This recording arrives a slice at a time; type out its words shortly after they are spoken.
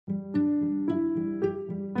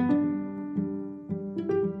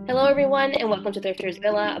Hello, everyone, and welcome to Thrifters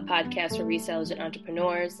Villa, a podcast for resellers and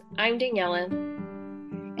entrepreneurs. I'm Daniela.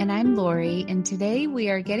 And I'm Lori, and today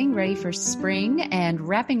we are getting ready for spring and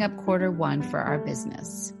wrapping up Q1 for our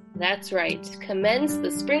business. That's right. Commence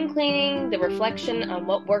the spring cleaning, the reflection on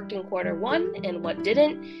what worked in Q1 and what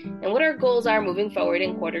didn't, and what our goals are moving forward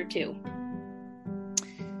in Q2.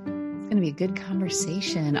 It's going to be a good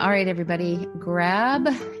conversation. All right, everybody, grab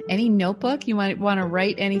any notebook. You might want to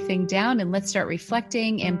write anything down, and let's start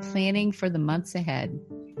reflecting and planning for the months ahead.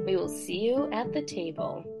 We will see you at the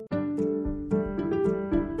table.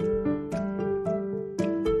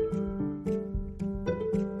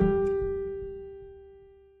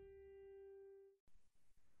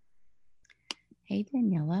 Hey,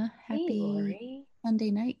 Daniela. Happy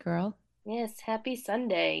Sunday night, girl. Yes, happy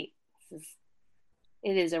Sunday.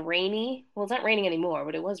 It is a rainy, well, it's not raining anymore,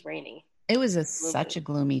 but it was rainy. It was such a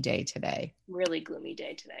gloomy day today. Really gloomy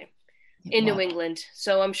day today in New England.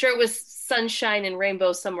 So I'm sure it was sunshine and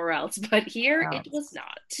rainbow somewhere else, but here it was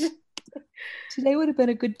not. Today would have been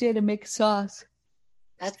a good day to make sauce.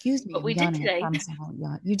 Excuse me. What we did today.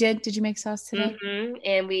 You did? Did you make sauce today? Mm-hmm.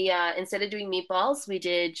 And we, instead of doing meatballs, we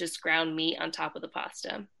did just ground meat on top of the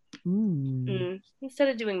pasta. Instead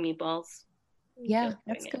of doing meatballs. Yeah,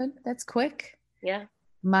 that's good. That's quick. Yeah.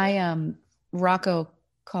 My Rocco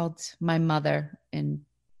called my mother and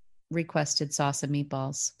requested sauce and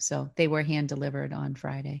meatballs. So they were hand delivered on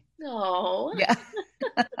Friday. Oh. Yeah.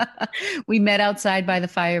 We met outside by the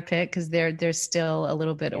fire pit because they're still a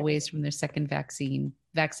little bit away from their second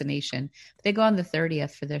vaccination. But they go on the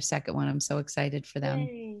 30th for their second one. I'm so excited for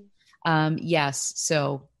them. Yes.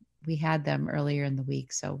 So we had them earlier in the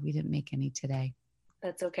week, so we didn't make any today.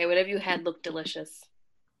 That's okay. Whatever you had looked delicious.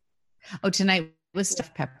 Oh, tonight was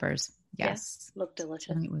stuffed peppers. Yes. Looked delicious.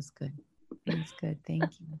 Tonight was good. It was good. Thank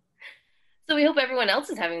you. So we hope everyone else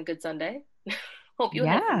is having a good Sunday. Hope you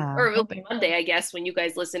have, or it'll be Monday, I guess, when you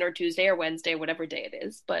guys listen, or Tuesday or Wednesday, or whatever day it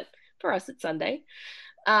is. But for us, it's Sunday.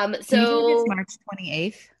 So it's March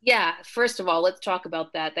 28th. Yeah. First of all, let's talk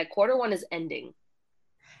about that. That Q1 is ending.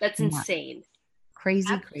 That's insane.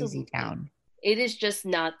 Crazy town. It is just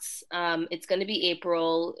nuts. It's going to be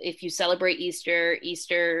April. If you celebrate Easter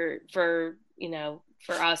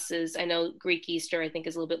for us is, I know Greek Easter, I think,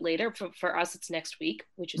 is a little bit later. For us, it's next week,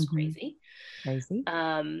 which is crazy. I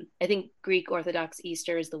think Greek Orthodox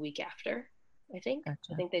Easter is the week after. I think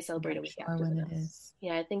they celebrate a week after us.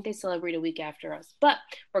 Yeah, I think they celebrate a week after us. But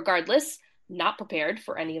regardless, not prepared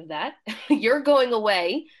for any of that. You're going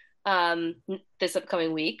away this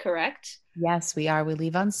upcoming week, correct? Yes, we are. We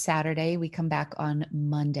leave on Saturday. We come back on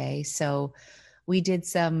Monday. So we did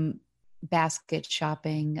some basket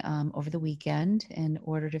shopping over the weekend and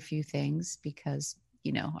ordered a few things because,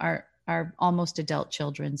 our almost adult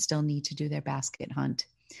children still need to do their basket hunt.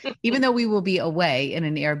 Even though we will be away in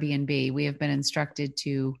an Airbnb, we have been instructed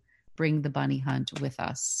to bring the bunny hunt with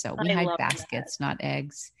us. So we hide baskets, not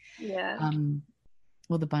eggs. Yeah.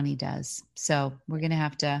 Well, the bunny does. So we're going to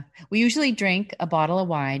have to, we usually drink a bottle of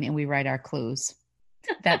wine and we write our clues.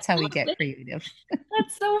 That's how we get creative.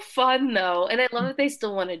 That's so fun though. And I love that they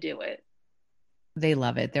still want to do it. They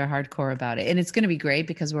love it. They're hardcore about it. And it's going to be great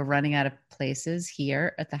because we're running out of places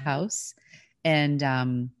here at the house. And,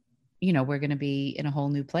 we're going to be in a whole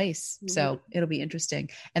new place. So it'll be interesting.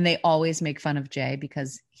 And they always make fun of Jay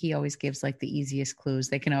because he always gives like the easiest clues.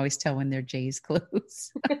 They can always tell when they're Jay's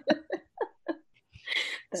clues.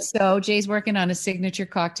 So Jay's working on a signature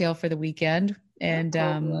cocktail for the weekend. And,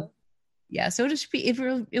 so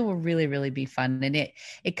it will really, really be fun. And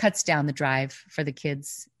it cuts down the drive for the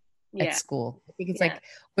kids at school. I think it's like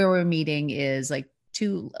where we're meeting is like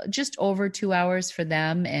just over 2 hours for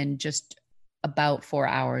them and just about 4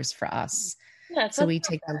 hours for us. Yeah, so we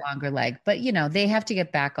take the longer leg, but they have to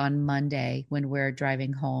get back on Monday when we're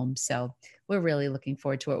driving home. So we're really looking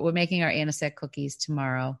forward to it. We're making our anisette cookies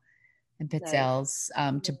tomorrow and pizzelles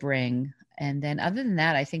to bring. And then other than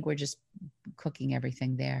that, I think we're just cooking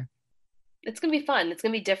everything there. It's going to be fun. It's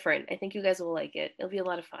going to be different. I think you guys will like it. It'll be a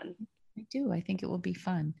lot of fun. I do. I think it will be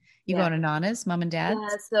fun. You going to Nana's, mom and dad?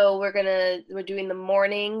 Yeah, so we're doing the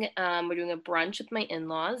morning. We're doing a brunch with my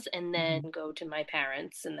in-laws and then go to my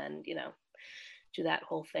parents and then, do that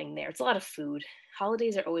whole thing there. It's a lot of food.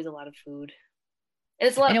 Holidays are always a lot of food. And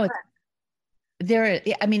it's a lot of fun.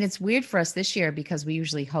 It's weird for us this year because we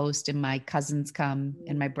usually host and my cousins come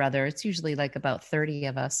and my brother. It's usually like about 30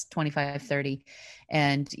 of us, 25, 30.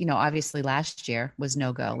 And, obviously last year was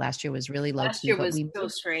no go. Last year was really low. Last year was so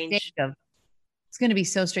strange. It's going to be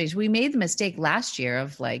so strange. We made the mistake last year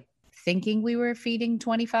of like thinking we were feeding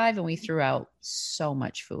 25, and we threw out so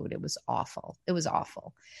much food. It was awful. It was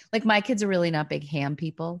awful. Like, my kids are really not big ham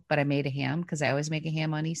people, but I made a ham because I always make a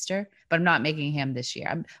ham on Easter, but I'm not making a ham this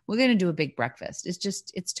year. We're going to do a big breakfast.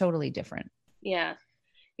 It's totally different. Yeah.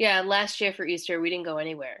 Yeah. Last year for Easter, we didn't go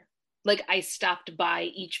anywhere. Like, I stopped by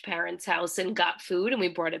each parent's house and got food and we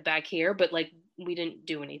brought it back here, but like we didn't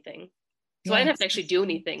do anything. So I didn't have to actually do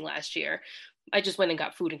anything last year. I just went and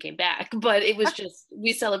got food and came back. But it was just,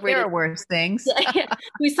 we celebrated. There are worse things. Yeah,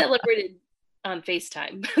 we celebrated on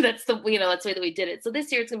FaceTime. That's the way that we did it. So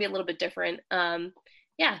this year it's gonna be a little bit different.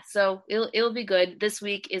 Yeah, so it'll be good. This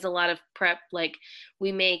week is a lot of prep. Like,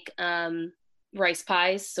 we make rice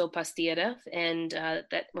pies, so pastilla, and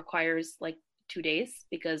that requires like 2 days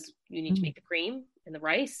because you need to make the cream and the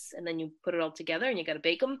rice, and then you put it all together and you got to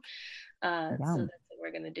bake them. So that's what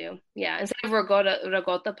we're gonna do. Yeah, instead of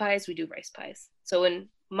ricotta pies, we do rice pies. So in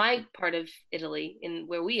my part of Italy, in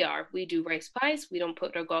where we are, we do rice pies. We don't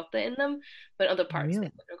put ricotta in them, but other parts they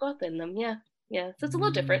put ricotta in them. Yeah, yeah. So it's a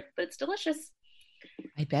little different, but it's delicious.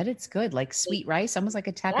 I bet it's good, like sweet rice, almost like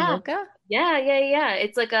a tapioca. Yeah.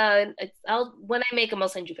 It's like when I make them, I'll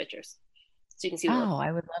send you pictures so you can see. Oh,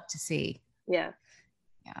 I would love to see. Yeah.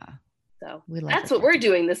 So that's what we're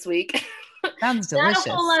doing this week. Sounds delicious.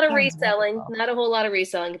 Not a whole lot of reselling. Wonderful. Not a whole lot of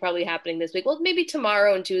reselling probably happening this week. Well, maybe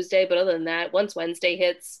tomorrow and Tuesday, but other than that, once Wednesday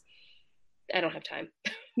hits, I don't have time.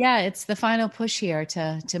 Yeah, it's the final push here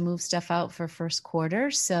to move stuff out for first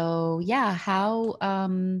quarter. So yeah,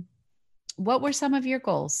 what were some of your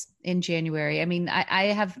goals in January? I mean, I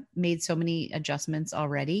have made so many adjustments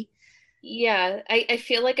already. Yeah, I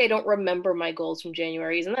feel like I don't remember my goals from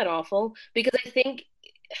January. Isn't that awful? Because I think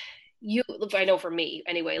I know for me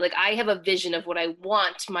anyway, like, I have a vision of what I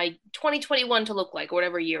want my 2021 to look like, or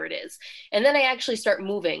whatever year it is. And then I actually start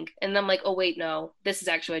moving and I'm like, oh wait, no, this is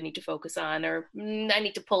actually what I need to focus on, or I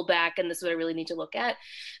need to pull back and this is what I really need to look at.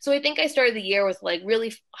 So I think I started the year with like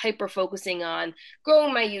really hyper focusing on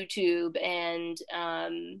growing my YouTube, and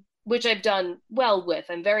which I've done well with.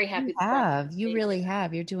 I'm very happy. You really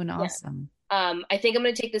have. You're doing awesome. I think I'm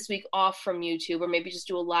going to take this week off from YouTube, or maybe just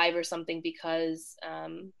do a live or something, because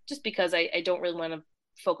I don't really want to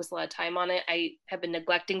focus a lot of time on it. I have been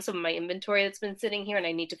neglecting some of my inventory that's been sitting here, and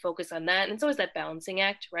I need to focus on that. And it's always that balancing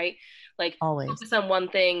act, right? Like, always focus on one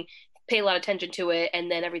thing, pay a lot of attention to it,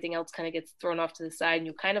 and then everything else kind of gets thrown off to the side and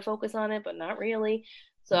you kind of focus on it, but not really.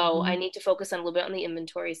 So I need to focus on a little bit on the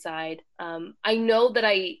inventory side. I know that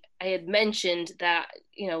I had mentioned that,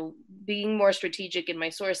 being more strategic in my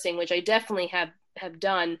sourcing, which I definitely have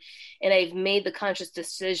done. And I've made the conscious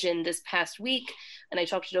decision this past week, and I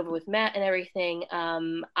talked it over with Matt and everything.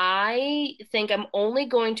 I think I'm only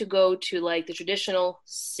going to go to like the traditional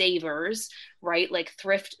Savers, right? Like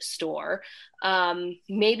thrift store,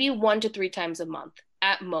 maybe 1 to 3 times a month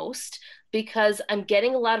at most, because I'm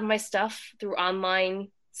getting a lot of my stuff through online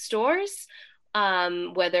stores,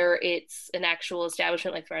 whether it's an actual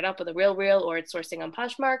establishment like ThredUp or the RealReal, or it's sourcing on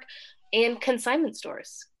Poshmark, and consignment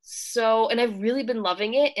stores. So, and I've really been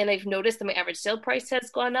loving it, and I've noticed that my average sale price has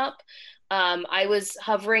gone up. I was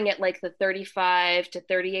hovering at like the $35 to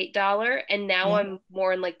 $38, and now I'm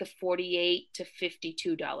more in like the $48 to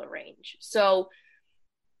 $52 range. So,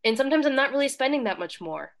 and sometimes I'm not really spending that much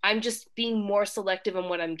more. I'm just being more selective on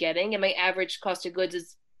what I'm getting, and my average cost of goods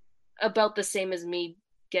is about the same as me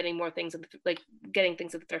getting more things getting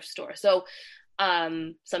things at the thrift store. So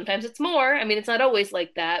sometimes it's more. I mean, it's not always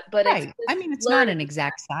like that, but right. It's not an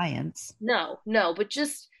exact science. No, but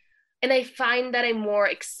and I find that I'm more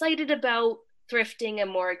excited about thrifting. I'm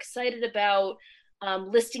more excited about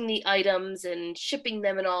listing the items and shipping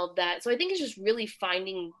them and all of that. So I think it's just really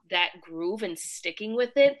finding that groove and sticking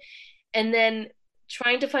with it, and then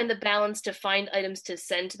trying to find the balance to find items to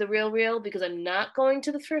send to the RealReal, because I'm not going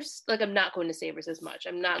to the thrifts. Like, I'm not going to Savers as much.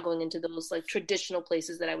 I'm not going into those like traditional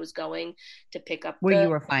places that I was going to pick up where you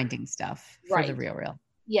were finding stuff for the RealReal.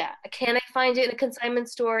 Yeah. Can I find it in a consignment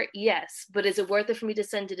store? Yes. But is it worth it for me to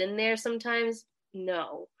send it in there sometimes?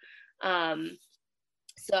 No.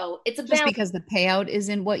 So it's just because the payout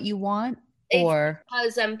isn't what you want, or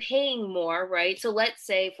because I'm paying more, right? So let's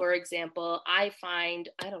say, for example, I find,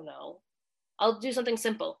 I don't know, I'll do something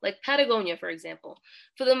simple, like Patagonia, for example.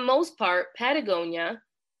 For the most part, Patagonia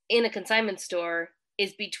in a consignment store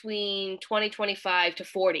is between 20, 25 to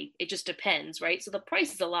 40. It just depends, right? So the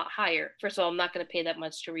price is a lot higher. First of all, I'm not going to pay that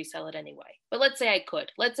much to resell it anyway. But let's say I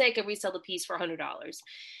could. Let's say I could resell the piece for $100.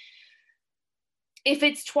 If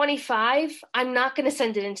it's 25, I'm not going to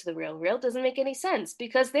send it into the Real Real. It doesn't make any sense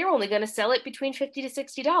because they're only going to sell it between $50 to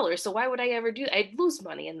 $60. So why would I ever do? I'd lose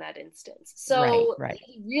money in that instance. Right, So right.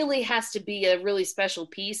 it really has to be a really special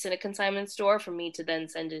piece in a consignment store for me to then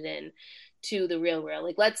send it in to the Real Real.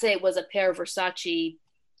 Like, let's say it was a pair of Versace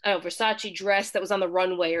dress that was on the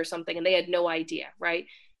runway or something, and they had no idea, right?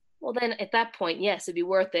 Well, then at that point, yes, it'd be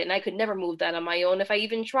worth it. And I could never move that on my own if I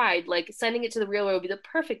even tried. Like sending it to the Real World would be the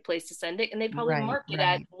perfect place to send it. And they'd probably Right, mark it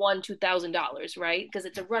at right. $2,000, right? Because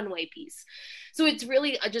it's a runway piece. So it's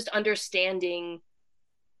really just understanding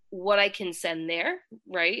what I can send there,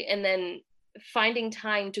 right? And then finding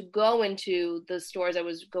time to go into the stores I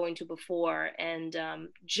was going to before and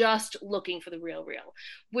just looking for the Real Real,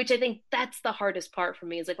 which I think that's the hardest part for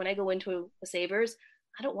me is like when I go into a Savers,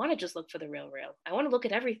 I don't want to just look for the Real Real. I want to look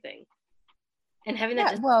at everything and having that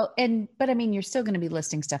Yeah, just well, but I mean, you're still going to be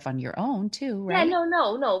listing stuff on your own too, yeah, right?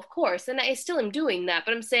 no, of course. And I still am doing that,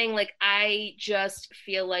 but I'm saying like I just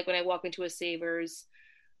feel like when I walk into a Savers,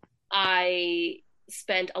 I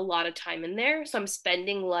spent a lot of time in there. So I'm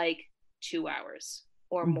spending like 2 hours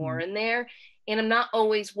or more Hmm. in there. And I'm not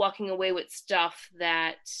always walking away with stuff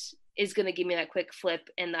that is going to give me that quick flip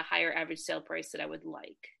and the higher average sale price that I would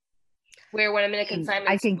like. Where when I'm in a I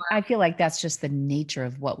consignment think store, I feel like that's just the nature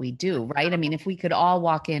of what we do, right? I mean, if we could all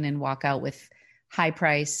walk in and walk out with high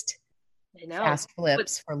priced I know. fast But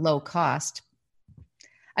flips for low cost.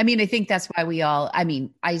 I mean, I think that's why I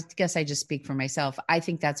mean, I guess I just speak for myself. I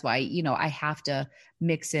think that's why, I have to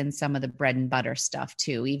mix in some of the bread and butter stuff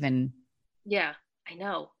too, even. yeah, I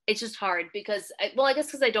know. It's just hard because, I guess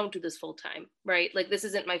because I don't do this full time, right? Like this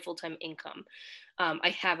isn't my full time income. I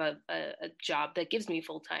have a job that gives me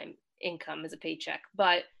full time income as a paycheck,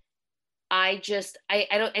 but I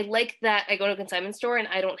don't, I like that I go to a consignment store and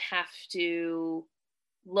I don't have to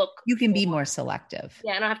look You can for, be more selective.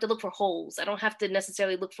 yeah, I don't have to look for holes. I don't have to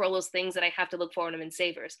necessarily look for all those things that I have to look for when I'm in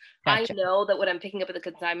Savers. I Gotcha. know that what I'm picking up at the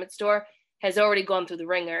consignment store has already gone through the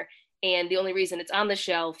ringer. And the only reason it's on the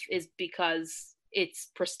shelf is because it's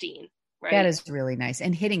pristine, That right? is really nice.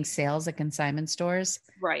 And hitting sales at consignment stores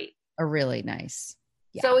Right. are really nice.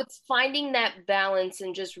 So Yeah. it's finding that balance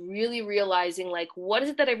and just really realizing like what is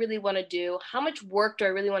it that I really want to do? How much work do I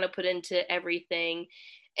really want to put into everything?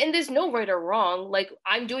 And there's no right or wrong. Like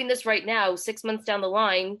I'm doing this right now, 6 months down the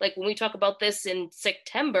line. Like when we talk about this in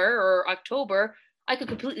September or October, I could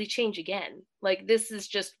completely change again. Like this is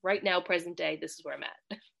just right now, present day. This is where I'm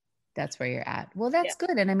at. That's where you're at. Well, Yeah. that's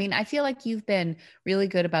good. And I mean, I feel like you've been really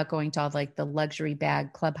good about going to all like the luxury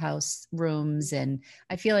bag clubhouse rooms. And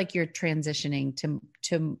I feel like you're transitioning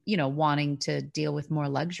to wanting to deal with more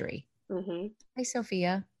luxury. Mm-hmm. Hi,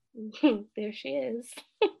 Sophia. There she is.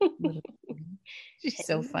 Little- She's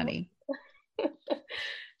so funny.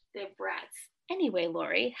 They're brats. Anyway,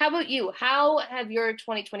 Lori, how about you? How have your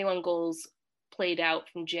 2021 goals played out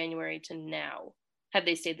from January to now? Have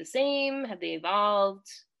they stayed the same? Have they evolved?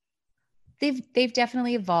 They've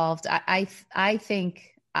definitely evolved. I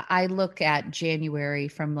think I look at January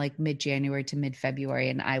from like mid-January to mid-February,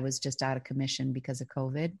 and I was just out of commission because of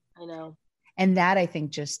COVID. I know. And that I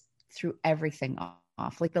think just threw everything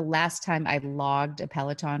off. Like the last time I logged a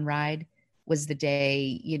Peloton ride was the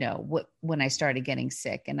day, when I started getting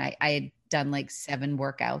sick, and I had done like 7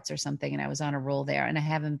 workouts or something, and I was on a roll there, and I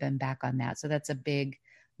haven't been back on that. So that's a big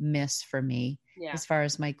miss for me Yeah. as far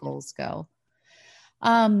as my goals go.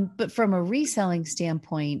 But from a reselling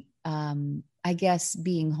standpoint, I guess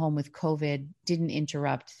being home with COVID didn't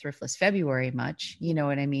interrupt Thriftless February much. You know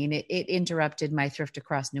what I mean? It interrupted my Thrift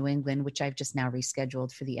Across New England, which I've just now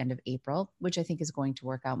rescheduled for the end of April, which I think is going to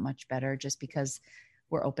work out much better just because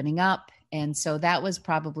we're opening up. And so that was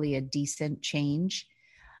probably a decent change.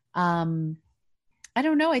 Um, I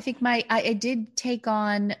don't know. I think I did take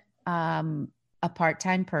on a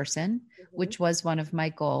part-time person, Mm-hmm. which was one of my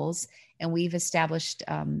goals. And we've established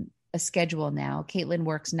a schedule now. Caitlin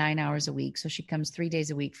works 9 hours a week. So she comes 3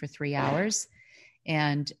 days a week for 3 hours.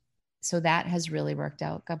 And so that has really worked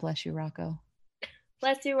out. God bless you, Rocco.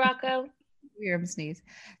 Bless you, Rocco. You hear him sneeze.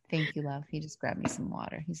 Thank you, love. He just grabbed me some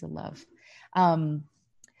water. He's a love. Um,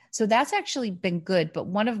 so that's actually been good. But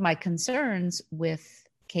one of my concerns with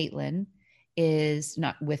Caitlin is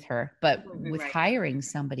not with her, but with Right. hiring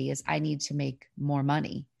somebody is I need to make more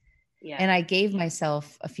money. Yeah. And I gave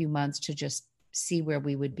myself a few months to just see where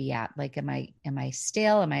we would be at. Like, am I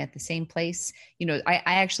stale? Am I at the same place? I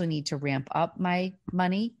actually need to ramp up my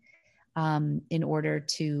money in order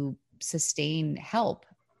to sustain help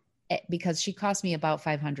because she cost me about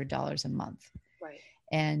 $500 a month. Right.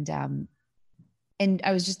 And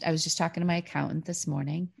I was just talking to my accountant this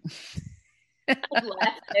morning I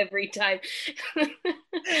laugh every time.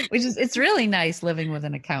 Which is, it's really nice living with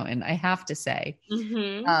an accountant, I have to say.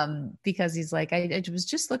 Mm-hmm. Because he's like, I was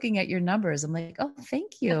just looking at your numbers. I'm like, oh,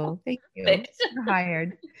 thank you. Thank you. Perfect. You're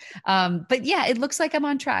hired. But yeah, it looks like I'm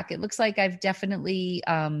on track. It looks like I've definitely,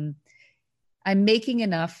 I'm making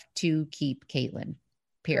enough to keep Caitlin, Good.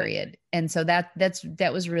 period. And so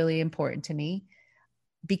that was really important to me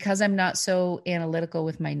because I'm not so analytical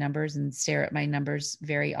with my numbers and stare at my numbers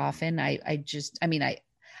very often.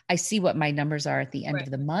 I see what my numbers are at the end Right.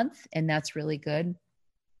 of the month, and that's really good.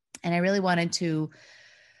 And I really wanted to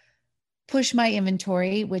push my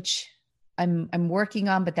inventory, which I'm working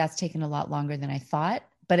on, but that's taken a lot longer than I thought.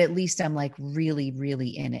 But at least I'm like really, really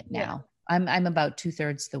in it Yeah. now. I'm about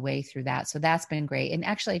 2/3 the way through that. So that's been great. And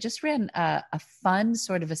actually I just ran a fun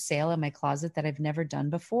sort of a sale in my closet that I've never done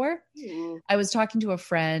before. Ooh. I was talking to a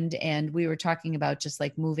friend and we were talking about just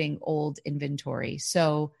like moving old inventory.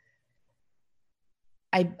 So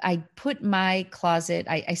I put my closet,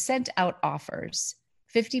 I sent out offers,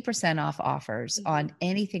 50% off offers on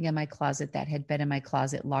anything in my closet that had been in my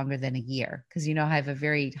closet longer than a year. Cause you know, I have a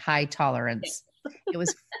very high Yeah. tolerance. It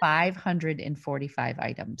was 545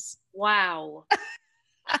 items Wow.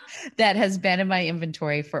 that has been in my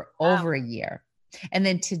inventory for Wow. over a year. And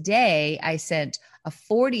then today I sent a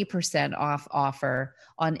 40% off offer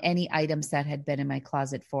on any items that had been in my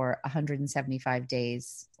closet for 175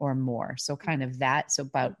 days or more. So kind of that. So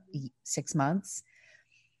about 6 months.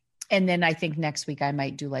 And then I think next week I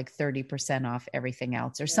might do like 30% off everything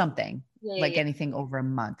else or Yeah. something, Yeah. Yeah. like Yeah. anything over a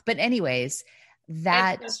month. But anyways, I have a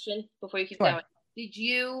that question before you keep sure. going. Did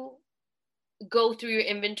you go through your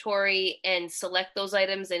inventory and select those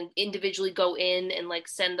items and individually go in and like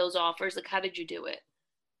send those offers? Like, how did you do it?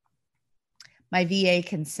 My VA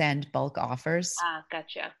can send bulk offers. Ah,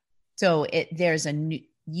 gotcha. So there's a new,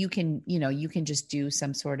 you can, you can just do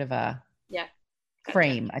some sort of a Yeah, gotcha.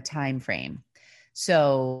 frame, a time frame.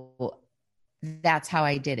 So that's how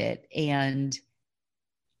I did it. And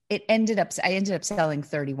I ended up selling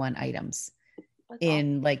 31 items That's awesome.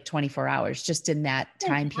 in like 24 hours just in that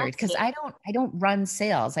time period because Fantastic. I don't run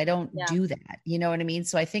sales. I don't Yeah, do that. You know what I mean?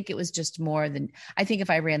 So I think it was just more than I think if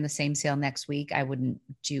I ran the same sale next week, I wouldn't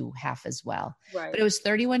do half as well. But right. it was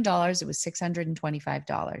 $31. It was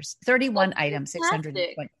 $625. 31 That's items, fantastic.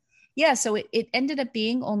 620. Yeah, so it ended up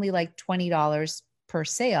being only like $20 per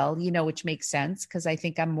sale, which makes sense because I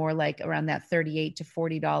think I'm more like around that $38 to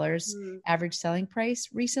 $40 Hmm. average selling price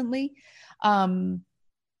recently. Um,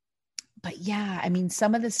 but yeah, I mean,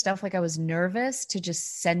 some of the stuff, like I was nervous to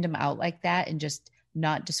just send them out like that and just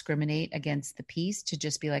not discriminate against the piece, to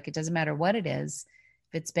just be like, it doesn't matter what it is.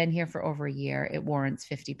 If it's been here for over a year, it warrants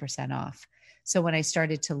 50% off. So when I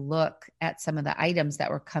started to look at some of the items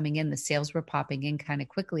that were coming in, the sales were popping in kind of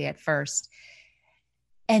quickly at first.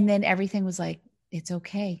 And then everything was like, it's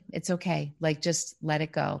okay. It's okay. Like, just let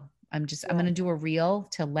it go. I'm Yeah, going to do a reel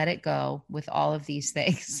to let it go with all of these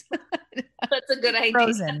things. that's a good idea.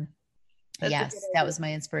 Frozen. That's a good Yes, that idea. was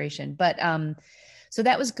my inspiration. But so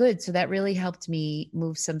that was good. So that really helped me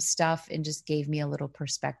move some stuff and just gave me a little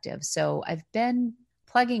perspective. So I've been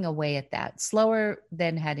plugging away at that, slower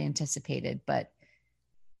than had anticipated, but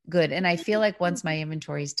good. And I feel like once my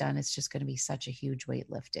inventory is done, it's just going to be such a huge weight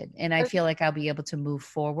lifted. And I feel like I'll be able to move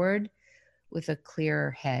forward with a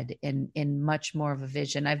clearer head and in much more of a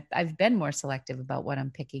vision. I've been more selective about what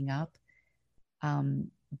I'm picking up.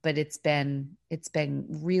 But it's been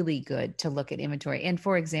really good to look at inventory. And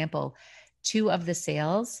for example, two of the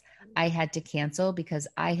sales I had to cancel because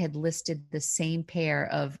I had listed the same pair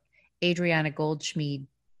of Adriana Goldschmied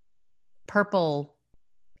purple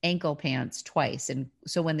ankle pants twice. And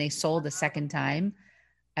so when they sold the second time,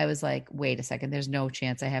 I was like, wait a second, there's no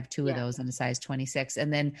chance I have two of Yeah. those in a size 26.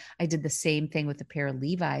 And then I did the same thing with a pair of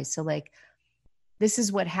Levi's. So like, this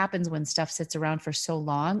is what happens when stuff sits around for so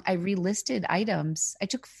long. I relisted items. I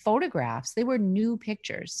took photographs. They were new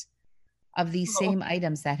pictures of these Oh, same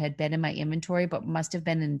items that had been in my inventory, but must have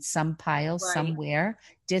been in some pile right. somewhere,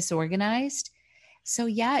 disorganized. So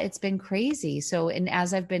yeah, it's been crazy. So, and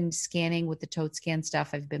as I've been scanning with the tote scan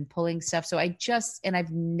stuff, I've been pulling stuff. So and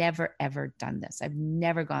I've never ever done this. I've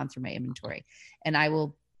never gone through my inventory, and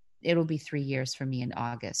it'll be 3 years for me in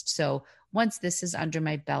August. So once this is under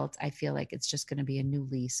my belt, I feel like it's just going to be a new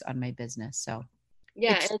lease on my business. So Yeah,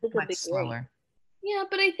 and it's I think it'll much be great. slower. Yeah,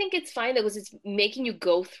 but I think it's fine though, because it's making you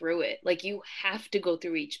go through it. Like you have to go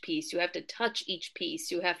through each piece. You have to touch each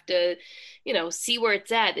piece. You have to, see where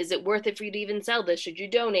it's at. Is it worth it for you to even sell this? Should you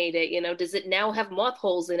donate it? Does it now have moth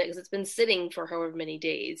holes in it because it's been sitting for however many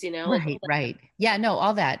days? Like all Right, right. Yeah, no,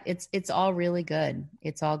 all that. It's all really good.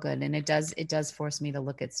 It's all good. And it does force me to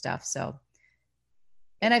look at stuff. So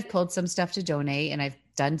And I've pulled some stuff to donate, and I've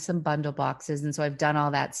done some bundle boxes. And so I've done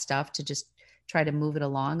all that stuff to just try to move it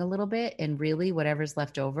along a little bit. And really, whatever's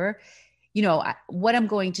left over, what I'm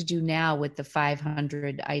going to do now with the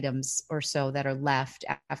 500 items or so that are left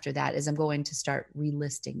after that is I'm going to start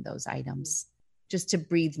relisting those items just to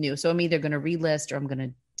breathe new. So I'm either going to relist or I'm going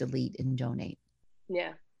to delete and donate.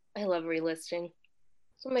 Yeah. I love relisting.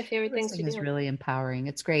 It's one of my favorite things to do. Relisting is really empowering.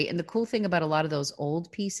 It's great. And the cool thing about a lot of those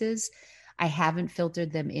old pieces, I haven't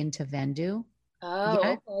filtered them into Vendoo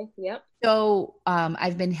yet. Okay. Yep. So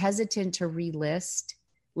I've been hesitant to relist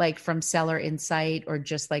like from Seller Insight or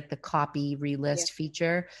just like the copy relist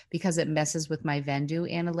feature because it messes with my Vendoo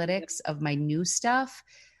analytics of my new stuff,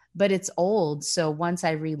 but it's old. So once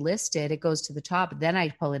I relist it, it goes to the top. Then I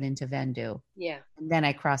pull it into Vendoo. Yeah. And then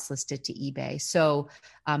I cross list it to eBay. So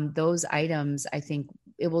those items, I think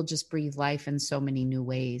it will just breathe life in so many new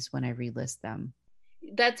ways when I relist them.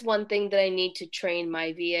 That's one thing that I need to train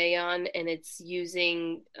my VA on, and it's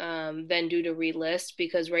using Vendoo to relist,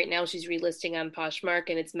 because right now she's relisting on Poshmark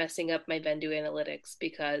and it's messing up my Vendoo analytics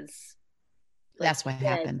because that's what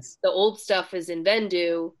happens. The old stuff is in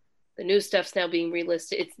Vendoo, the new stuff's now being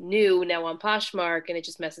relisted. It's new now on Poshmark, and it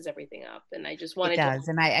just messes everything up. And I just wanted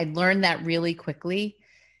and I learned that really quickly.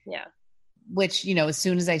 Yeah. Which, as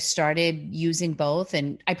soon as I started using both,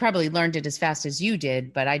 and I probably learned it as fast as you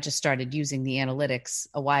did, but I just started using the analytics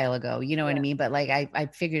a while ago, what I mean? But like, I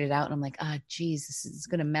figured it out and I'm like, geez, this is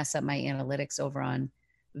going to mess up my analytics over on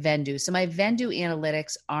Vendoo. So my Vendoo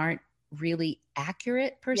analytics aren't really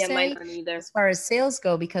accurate per se mine aren't either. As far as sales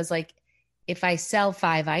go, because like if I sell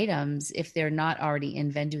 5 items, if they're not already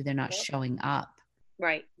in Vendoo, they're not showing up.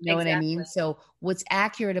 Right. You know what I mean? So what's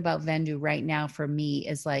accurate about Vendoo right now for me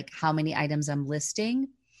is like how many items I'm listing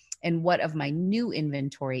and what of my new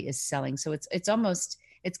inventory is selling. So it's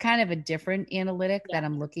kind of a different analytic that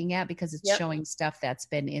I'm looking at because it's showing stuff that's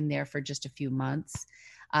been in there for just a few months.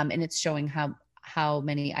 And it's showing how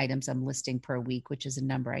many items I'm listing per week, which is a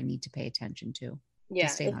number I need to pay attention to. Yeah,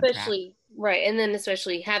 especially right. And then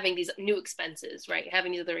especially having these new expenses, right?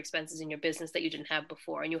 Having these other expenses in your business that you didn't have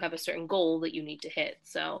before, and you have a certain goal that you need to hit.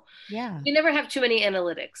 So you never have too many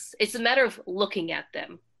analytics. It's a matter of looking at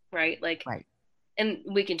them, right? Like, and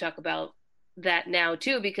we can talk about that now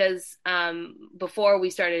too, because before we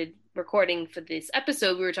started recording for this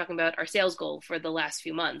episode, we were talking about our sales goal for the last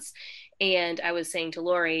few months. And I was saying to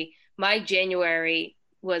Lori, my January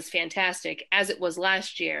was fantastic, as it was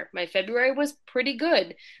last year. My February was pretty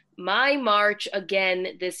good. My March, again,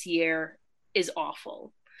 this year is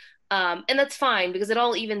awful. And that's fine because it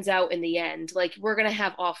all evens out in the end. Like, we're going to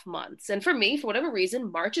have off months. And for me, for whatever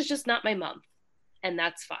reason, March is just not my month. And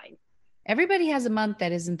that's fine. Everybody has a month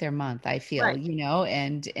that isn't their month, I feel,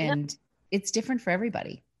 and it's different for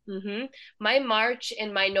everybody. Mm-hmm. My March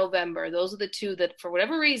and my November, those are the two that for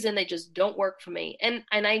whatever reason they just don't work for me, and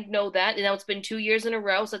I know that, and now it's been 2 years in a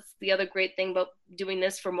row. So that's the other great thing about doing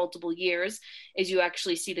this for multiple years, is you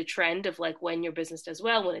actually see the trend of like when your business does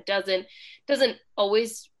well, when it doesn't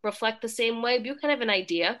always reflect the same way, but you kind of have an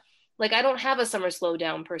idea. Like, I don't have a summer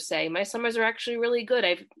slowdown per se. My summers are actually really good.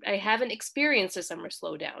 I haven't experienced a summer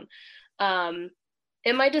slowdown. And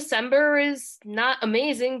my December is not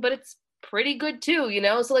amazing, but it's pretty good too,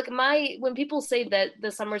 So like when people say that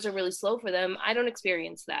the summers are really slow for them, I don't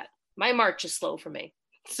experience that. My March is slow for me.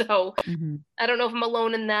 So I don't know if I'm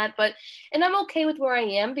alone in that, and I'm okay with where I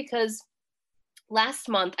am, because last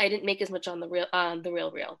month I didn't make as much on the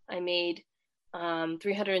Real Real. I made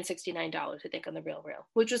 $369, I think, on the Real Real,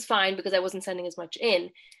 which was fine because I wasn't sending as much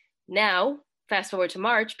in. Now, fast forward to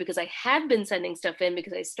March, because I have been sending stuff in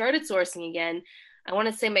because I started sourcing again. I want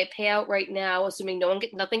to say my payout right now, assuming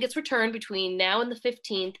nothing gets returned between now and the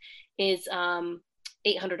 15th, is $800.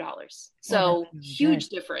 So huge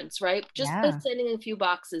difference, right? Just by sending a few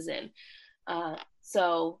boxes in.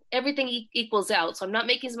 So everything equals out. So I'm not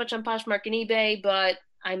making as much on Poshmark and eBay, but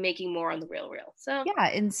I'm making more on the Real Real. So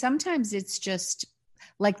and sometimes it's just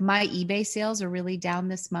like my eBay sales are really down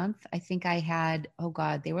this month. I think I had,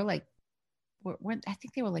 they were like, I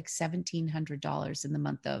think they were like $1,700 in the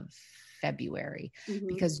month of February,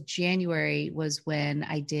 because January was when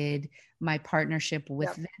I did my partnership with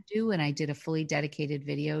Vendoo, and I did a fully dedicated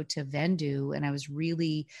video to Vendoo, and I was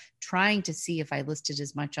really trying to see if I listed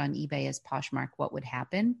as much on eBay as Poshmark, what would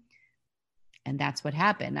happen. And that's what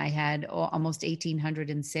happened. I had almost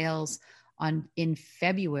 1,800 in sales in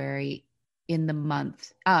February in the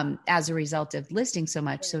month, as a result of listing so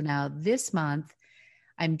much. So now this month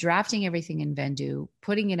I'm drafting everything in Vendoo,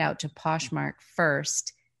 putting it out to Poshmark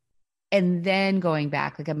first, and then going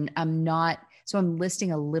back. Like I'm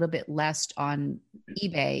listing a little bit less on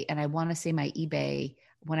eBay, and I want to say my eBay,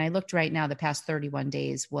 when I looked right now, the past 31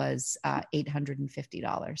 days was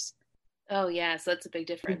 $850. Oh yeah, so that's a big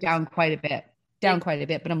difference. Down quite a bit.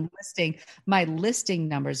 But my listing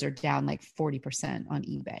numbers are down like 40% on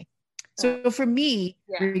eBay. So for me,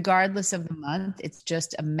 regardless of the month, it's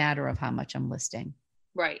just a matter of how much I'm listing.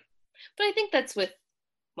 Right. But I think that's with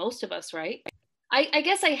most of us, right? I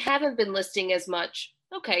guess I haven't been listing as much.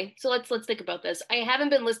 Okay, so let's think about this. I haven't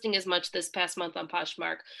been listing as much this past month on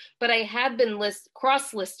Poshmark, but I have been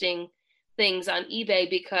cross listing things on eBay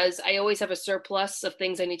because I always have a surplus of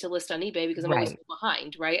things I need to list on eBay because I'm always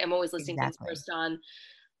behind, right? I'm always listing things first on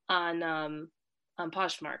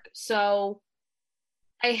Poshmark. So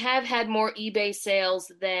I have had more eBay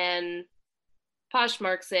sales than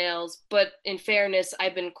Poshmark sales, but in fairness,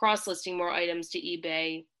 I've been cross listing more items to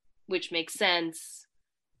eBay, which makes sense,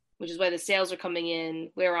 which is why the sales are coming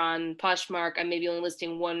in. Where on Poshmark, I'm maybe only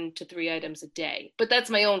listing 1 to 3 items a day. But that's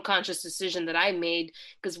my own conscious decision that I made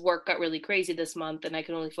because work got really crazy this month and I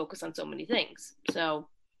can only focus on so many things. So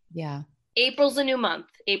yeah. April's a new month.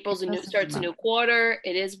 Starts a new quarter.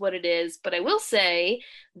 It is what it is. But I will say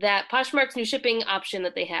that Poshmark's new shipping option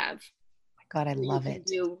that they have. God, I love it.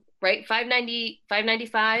 Right?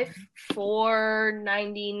 $5.95,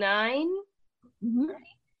 $4.99. Mm-hmm.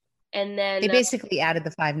 And then they basically added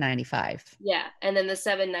the $5.95. Yeah, and then the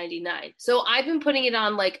 $7.99. So I've been putting it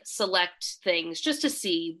on like select things just to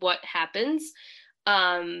see what happens.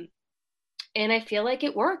 And I feel like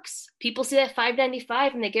it works. People see that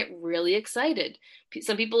 $5.95 and they get really excited.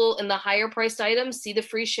 Some people in the higher priced items see the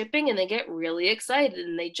free shipping and they get really excited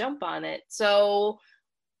and they jump on it. So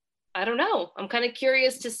I don't know. I'm kind of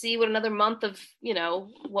curious to see what another month of,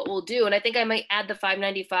 what we'll do. And I think I might add the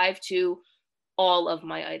 $5.95 to all of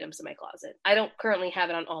my items in my closet. I don't currently have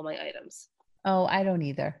it on all my items. Oh, I don't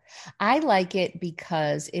either. I like it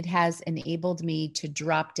because it has enabled me to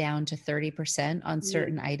drop down to 30% on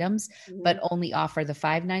certain items, but only offer the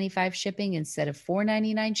 $5.95 shipping instead of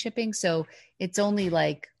 $4.99 shipping. So it's only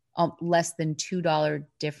like less than $2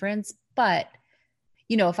 difference. But,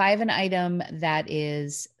 if I have an item that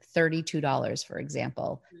is $32, for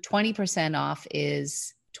example, 20% off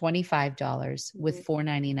is $25 with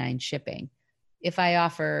 $4.99 shipping. If I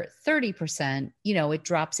offer 30%, it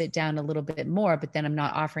drops it down a little bit more, but then I'm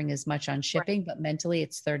not offering as much on shipping, but mentally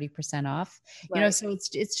it's 30% off, so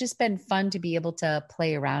it's just been fun to be able to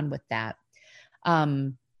play around with that.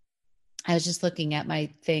 I was just looking at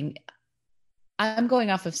my thing. I'm going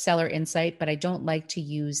off of Seller Insight, but I don't like to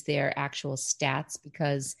use their actual stats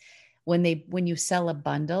because when you sell a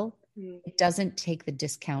bundle, it doesn't take the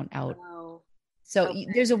discount out. So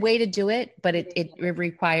there's a way to do it, but it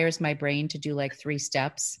requires my brain to do like 3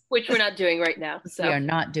 steps. Which we're not doing right now. So. We are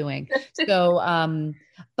not doing. So,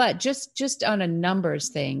 but just on a numbers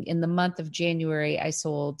thing, in the month of January, I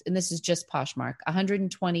sold, and this is just Poshmark,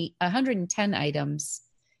 110 items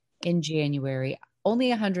in January, only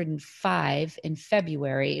 105 in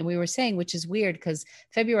February. And we were saying, which is weird because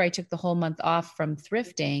February, I took the whole month off from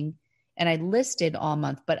thrifting and I listed all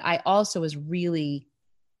month, but I also was really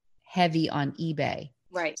heavy on eBay.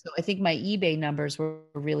 Right. So I think my eBay numbers were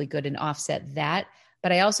really good and offset that.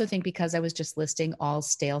 But I also think because I was just listing all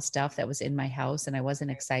stale stuff that was in my house and I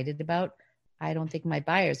wasn't excited about, I don't think my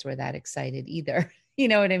buyers were that excited either. You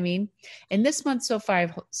know what I mean? And this month so far,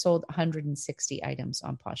 I've sold 160 items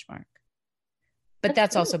on Poshmark. But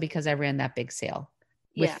that's also because I ran that big sale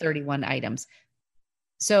with 31 items.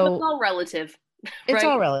 So it's all relative. It's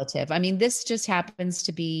all relative. I mean, this just happens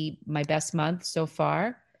to be my best month so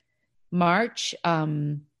far. March,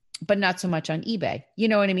 but not so much on eBay. You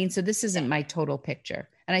know what I mean? So this isn't my total picture.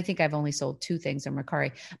 And I think I've only sold 2 things on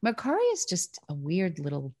Mercari. Mercari is just a weird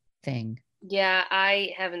little thing. Yeah,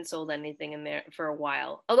 I haven't sold anything in there for a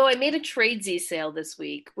while. Although I made a Tradesy sale this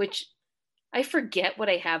week, which I forget what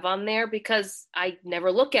I have on there because I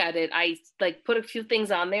never look at it. I put a few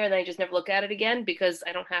things on there and then I just never look at it again because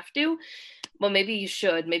I don't have to. Well, maybe you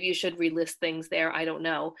should. Maybe you should relist things there. I don't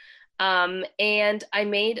know. And I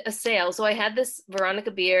made a sale. So I had this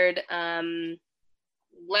Veronica Beard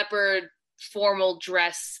leopard formal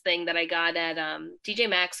dress thing that I got at TJ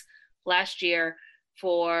Maxx last year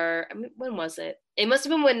for, when was it? It must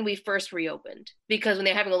have been when we first reopened because when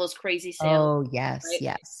they're having all those crazy sales. Oh, yes, right?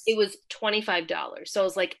 Yes. It was $25. So I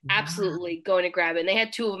was like, absolutely going to grab it. And they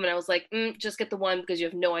had 2 of them. And I was like, just get the one because you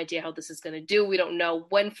have no idea how this is going to do. We don't know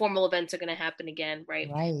when formal events are going to happen again. Right.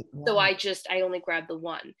 So I only grabbed the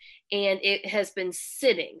one and it has been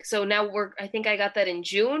sitting. So now I think I got that in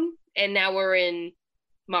June and now we're in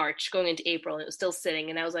March going into April and it was still sitting.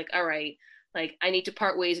 And I was like, all right, I need to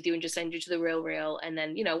part ways with you and just send you to the real. And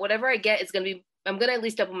then, whatever I get, I'm going to at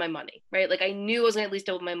least double my money, right? I knew I was going to at least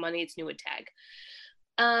double my money. It's new with tag.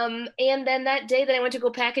 And then that day that I went to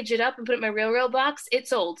go package it up and put it in my Real box, it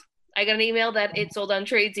sold. I got an email that it sold on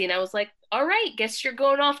Tradesy, and I was like, all right, guess you're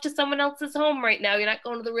going off to someone else's home right now. You're not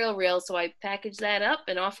going to the Real. So I packaged that up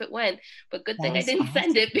and off it went. But good thing I That's didn't awesome.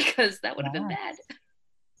 send it because that would have been Yeah. bad.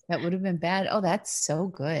 That would have been bad. Oh, that's so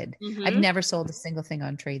good. I've Mm-hmm. never sold a single thing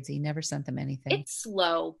on Tradesy, never sent them anything. It's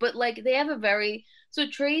slow, but like they have a very so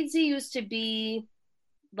Tradesy used to be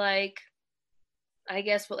like I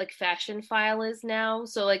guess what like Fashion File is now.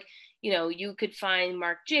 So like, you could find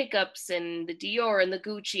Marc Jacobs and the Dior and the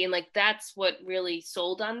Gucci and like that's what really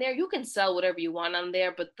sold on there. You can sell whatever you want on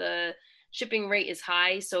there, but the shipping rate is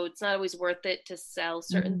high, so it's not always worth it to sell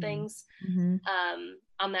certain Mm-hmm. things Mm-hmm.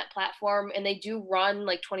 on that platform. And they do run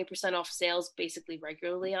like 20% off sales basically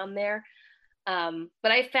regularly on there.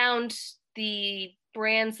 But I found the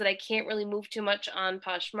brands that I can't really move too much on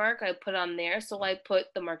Poshmark, I put on there. So I put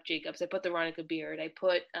the Marc Jacobs, I put the Ronica Beard, I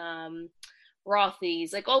put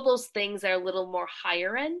Rothy's, like all those things that are a little more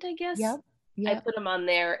higher end, I guess. Yep. I Yep. put them on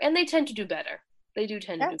there, and they tend to do better. They do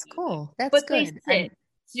tend to do That's better, cool. That's but they good. sit.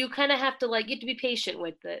 So you kind of have to like you have to be patient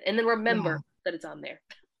with it, and then remember Yeah. that it's on there.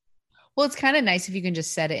 Well, it's kind of nice if you can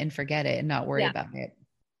just set it and forget it and not worry Yeah, about it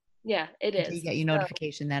yeah, it until you is. get your So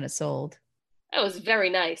notification that it's sold. that was very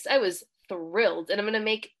nice. I was thrilled, and I'm gonna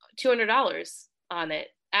make $200 on it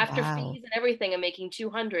after Wow. fees and everything. I'm making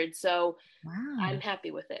 200, so I'm Wow.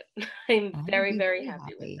 happy with it. I'm I would very, be very very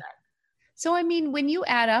happy with happy. that. So, I mean, when you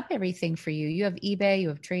add up everything for you, you have eBay, you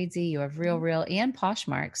have Tradesy, you have Mhm. Real, and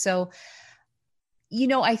Poshmark. So,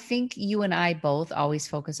 I think you and I both always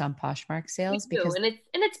focus on Poshmark We sales do, because, and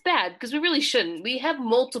it's bad because we really shouldn't. We have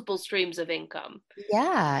multiple streams of income.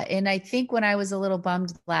 yeah. And I think when I was a little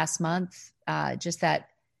bummed last month, just that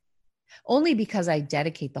only because I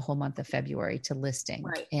dedicate the whole month of February to listing.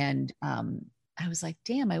 Right. And I was like,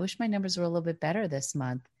 damn, I wish my numbers were a little bit better this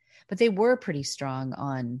month. But they were pretty strong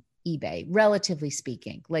on eBay, relatively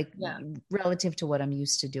speaking, like Yeah. relative to what I'm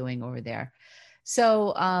used to doing over there.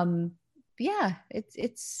 So yeah,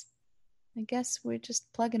 it's I guess we're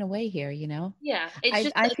just plugging away here. Yeah. It's I,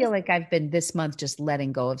 just I I feel guess like I've been this month just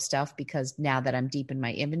letting go of stuff because now that I'm deep in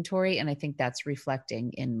my inventory, and I think that's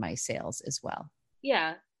reflecting in my sales as well.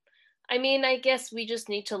 yeah. I mean, I guess we just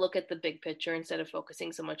need to look at the big picture instead of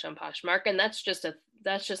focusing so much on Poshmark, and that's just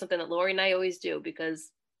something that Lori and I always do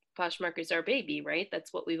because Poshmark is our baby, right?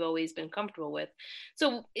 That's what we've always been comfortable with.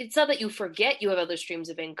 So it's not that you forget you have other streams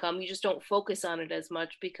of income; you just don't focus on it as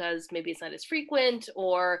much because maybe it's not as frequent,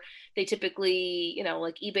 or they typically,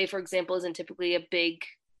 like eBay, for example, isn't typically a big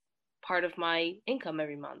part of my income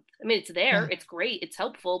every month. I mean, it's there, Yeah. it's great, it's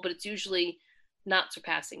helpful, but it's usually not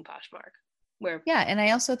surpassing Poshmark. Where, Yeah, and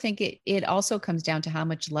I also think it also comes down to how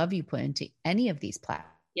much love you put into any of these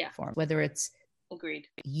yeah, platforms, whether it's agreed.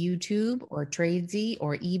 YouTube or Tradesy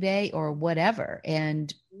or eBay or whatever.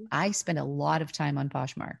 And I spend a lot of time on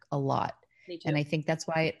Poshmark, a lot. Me And too. I think that's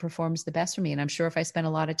why it performs the best for me. And I'm sure if I spent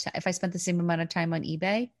a lot of time, if I spent the same amount of time on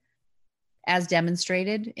eBay, as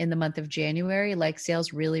demonstrated in the month of January, like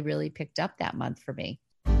sales really, really picked up that month for me.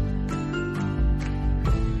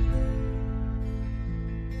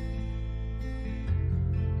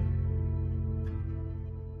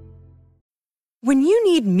 When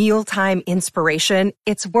you need mealtime inspiration,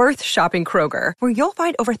 it's worth shopping Kroger, where you'll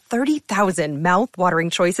find over 30,000 mouth-watering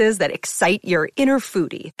choices that excite your inner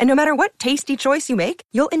foodie. And no matter what tasty choice you make,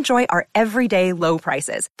 you'll enjoy our everyday low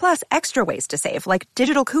prices, plus extra ways to save, like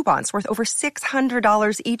digital coupons worth over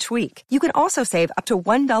 $600 each week. You can also save up to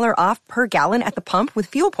 $1 off per gallon at the pump with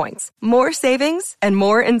fuel points. More savings and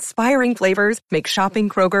more inspiring flavors make shopping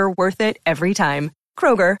Kroger worth it every time.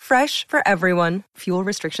 Kroger, fresh for everyone. Fuel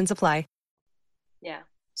restrictions apply. Yeah, I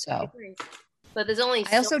So agree. But there's only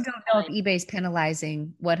I so also much don't know if time. eBay's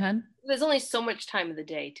penalizing what, hun? There's only so much time of the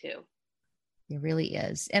day too. It really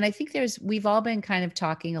is. And I think we've all been kind of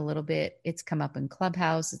talking a little bit. It's come up in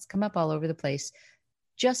Clubhouse, it's come up all over the place,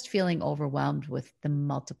 just feeling overwhelmed with the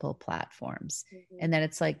multiple platforms. Mm-hmm. And that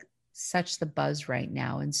it's like such the buzz right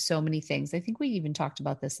now and so many things. I think we even talked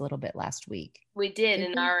about this a little bit last week. We did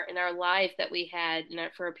Did in we? our live that we had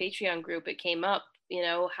for a Patreon group. It came up.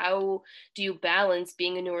 How do you balance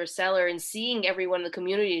being a newer seller and seeing everyone in the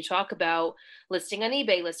community talk about listing on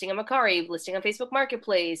eBay, listing on Mercari, listing on Facebook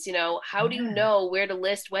Marketplace? How do you Yeah. know where to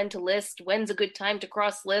list, when's a good time to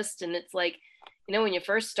cross list? And it's like, when you're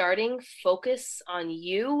first starting, focus on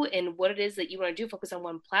you and what it is that you want to do. Focus on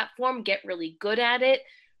one platform, get really good at it,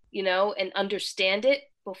 and understand it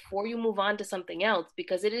before you move on to something else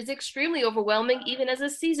because it is extremely overwhelming, even as a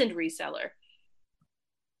seasoned reseller.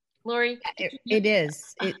 Lori, did It, you it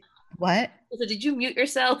is. What? So did you mute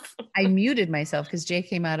yourself? I muted myself because Jay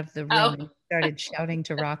came out of the room and Oh, started shouting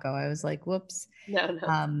to Rocco. I was like, whoops. no.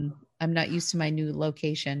 I'm not used to my new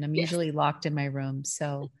location. I'm Yes. usually locked in my room,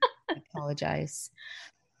 so I apologize.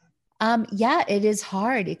 Yeah, it is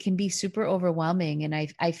hard. It can be super overwhelming. And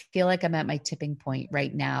I feel like I'm at my tipping point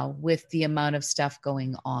right now with the amount of stuff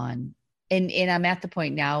going on. And I'm at the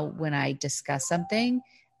point now when I discuss something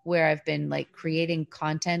where I've been like creating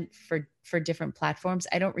content for different platforms.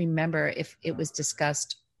 I don't remember if it was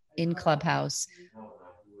discussed in Clubhouse.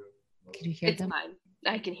 Can you hear It's them? fine.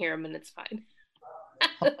 I can hear them and it's fine.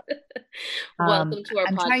 Welcome to our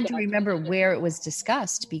I'm podcast. trying to remember where it was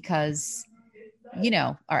discussed because,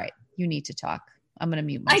 all right, you need to talk. I'm going to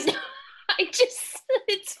mute myself.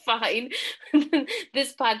 It's fine.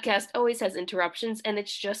 This podcast always has interruptions and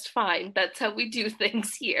it's just fine. That's how we do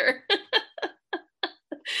things here.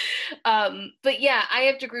 But yeah, I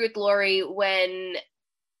have to agree with Lori. When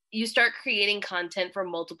you start creating content for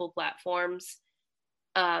multiple platforms,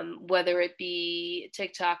 whether it be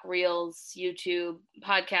TikTok, Reels, YouTube,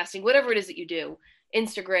 podcasting, whatever it is that you do,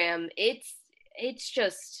 Instagram, it's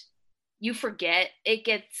just, you forget. It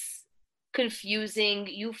gets confusing.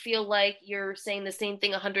 You feel like you're saying the same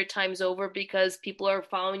thing 100 times over because people are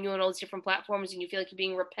following you on all these different platforms and you feel like you're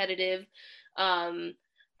being repetitive.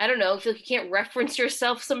 I don't know, I feel like you can't reference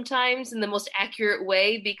yourself sometimes in the most accurate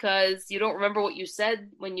way because you don't remember what you said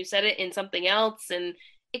when you said it in something else, and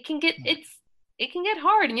it can get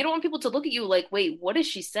hard, and you don't want people to look at you like, wait, what is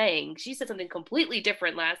she saying? She said something completely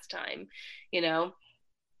different last time, you know?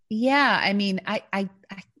 Yeah, I mean,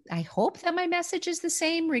 I hope that my message is the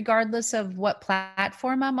same regardless of what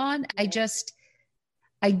platform I'm on. I just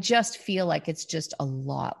feel like it's just a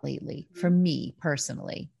lot lately for me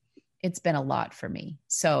personally. It's been a lot for me.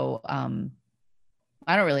 So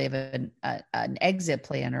I don't really have an exit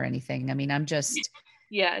plan or anything. I mean, I'm just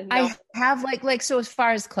no. I have like so as far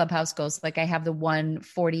as Clubhouse goes, like I have the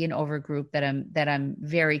 140 and over group that I'm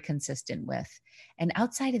very consistent with. And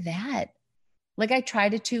outside of that, like I try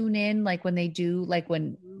to tune in like when they do, like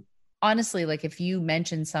when honestly, like if you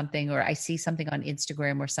mention something or I see something on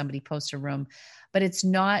Instagram where somebody posts a room, but it's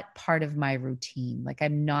not part of my routine. Like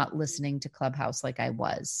I'm not listening to Clubhouse like I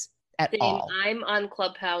was at all. I'm on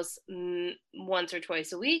Clubhouse once or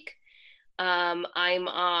twice a week.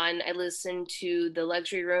 I listen to The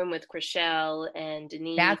Luxury Room with Chriselle and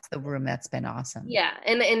Denise. That's the room that's been awesome. Yeah.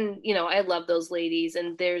 And I love those ladies.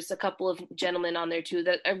 And there's a couple of gentlemen on there too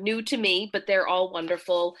that are new to me, but they're all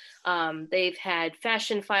wonderful. They've had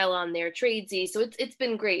Fashion File on there, Tradesy. So it's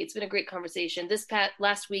been great. It's been a great conversation.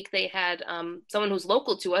 Last week they had someone who's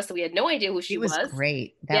local to us, so we had no idea who she was.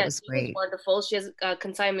 Great. That was great. Was wonderful. She has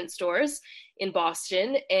consignment stores in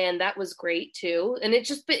Boston, and that was great too. And it's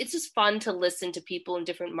just fun to listen to people in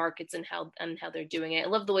different markets and how they're doing it. I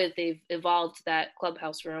love the way that they've evolved that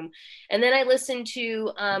Clubhouse room. And then I listened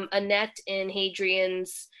to Annette and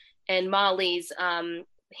Hadrian's and Molly's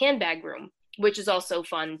handbag room, which is also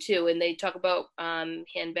fun too. And they talk about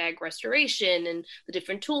handbag restoration and the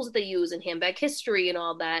different tools that they use and handbag history and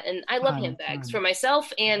all that. And I love handbags for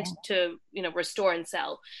myself and to, restore and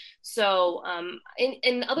sell. So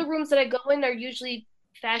in other rooms that I go in are usually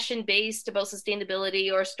fashion based, about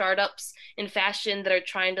sustainability, or startups in fashion that are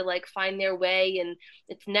trying to like find their way, and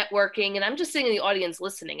it's networking, and I'm just sitting in the audience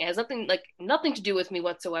listening. It has nothing to do with me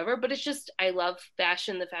whatsoever, but it's just, I love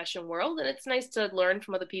fashion, the fashion world, and it's nice to learn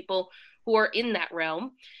from other people who are in that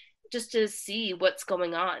realm, just to see what's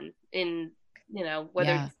going on in,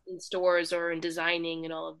 whether it's in stores or in designing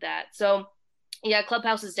and all of that. So yeah,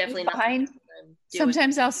 Clubhouse is definitely not.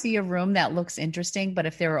 Sometimes I'll see a room that looks interesting, but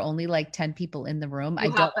if there are only like 10 people in the room, I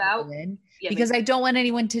don't go in because I don't want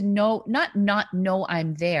anyone to know, not know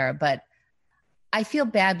I'm there, but I feel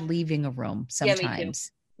bad leaving a room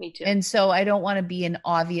sometimes. Yeah, me too. And so I don't want to be an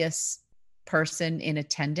obvious person in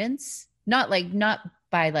attendance. Not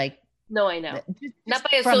by like. No, I know. Not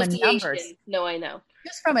by association. No, I know.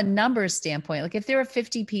 Just from a numbers standpoint, like if there are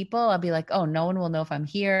 50 people, I'll be like, oh, no one will know if I'm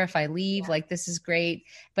here. If I leave, like, this is great.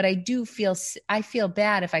 But I feel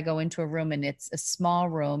bad if I go into a room and it's a small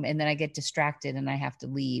room and then I get distracted and I have to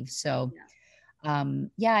leave. So,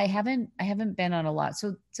 I haven't been on a lot.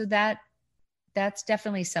 So that's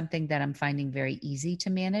definitely something that I'm finding very easy to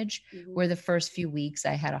manage, where the first few weeks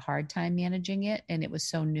I had a hard time managing it and it was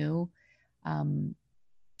so new.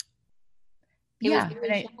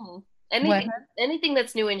 Anything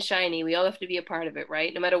that's new and shiny, we all have to be a part of it,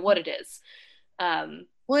 right? No matter what it is.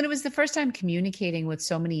 Well, and it was the first time communicating with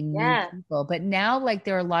so many new people, but now like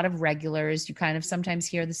there are a lot of regulars. You kind of sometimes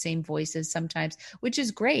hear the same voices sometimes, which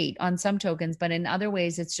is great on some tokens, but in other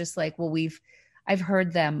ways it's just like, well, I've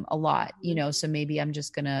heard them a lot, so maybe I'm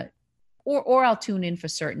just going to or I'll tune in for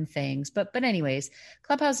certain things. But anyways,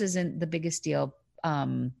 Clubhouse isn't the biggest deal.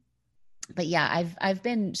 But yeah, I've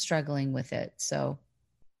been struggling with it. So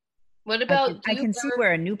what about, I can see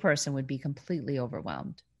where a new person would be completely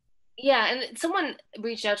overwhelmed. Yeah, and someone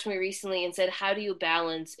reached out to me recently and said, "How do you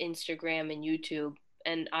balance Instagram and YouTube?"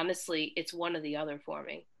 And honestly, it's one or the other for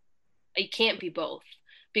me. It can't be both.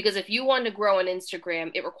 Because if you want to grow on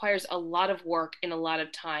Instagram, it requires a lot of work and a lot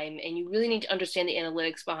of time, and you really need to understand the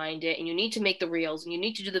analytics behind it, and you need to make the reels, and you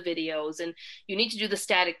need to do the videos, and you need to do the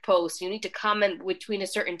static posts, you need to comment between a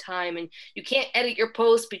certain time, and you can't edit your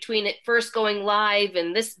post between it first going live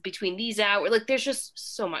and this between these hours. Like there's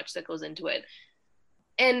just so much that goes into it.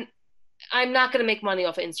 And I'm not going to make money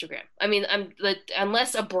off of Instagram. I mean, I'm like,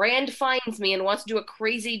 unless a brand finds me and wants to do a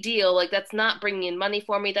crazy deal, like that's not bringing in money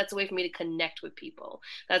for me. That's a way for me to connect with people.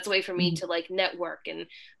 That's a way for me to like network and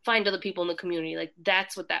find other people in the community. Like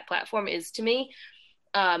that's what that platform is to me.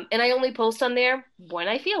 And I only post on there when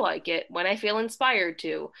I feel like it, when I feel inspired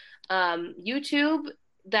to. YouTube,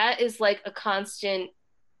 that is like a constant,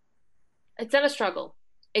 it's not a struggle.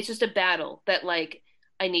 It's just a battle that like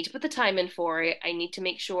I need to put the time in for it. I need to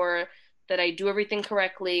make sure that I do everything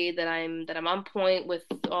correctly, that I'm on point with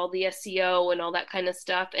all the SEO and all that kind of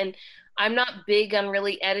stuff. And I'm not big on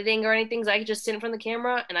really editing or anything. I just sit in front of the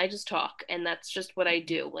camera and I just talk, and that's just what I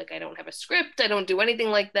do. Like I don't have a script, I don't do anything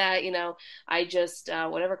like that. I just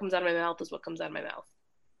whatever comes out of my mouth is what comes out of my mouth,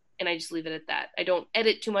 and I just leave it at that. I don't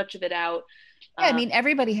edit too much of it out. Yeah, I mean,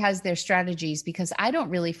 everybody has their strategies because I don't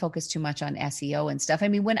really focus too much on SEO and stuff. I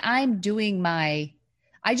mean, when I'm doing I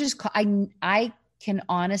can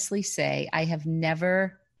honestly say I have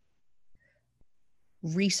never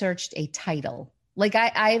researched a title. Like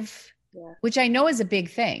which I know is a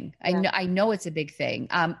big thing. Yeah. I know it's a big thing.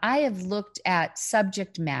 I have looked at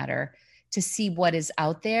subject matter to see what is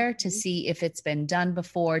out there, to see if it's been done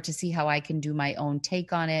before, to see how I can do my own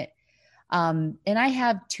take on it. And I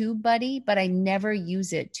have TubeBuddy, but I never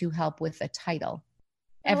use it to help with a title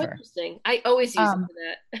ever. Oh, interesting. I always use it for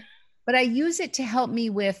that. But I use it to help me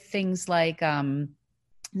with things like,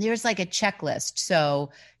 there's like a checklist. So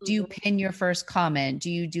do you pin your first comment? Do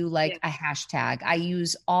you do like a hashtag? I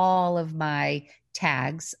use all of my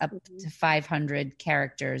tags up to 500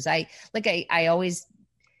 characters. I always,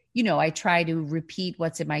 I try to repeat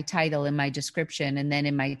what's in my title, in my description, and then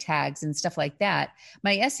in my tags and stuff like that.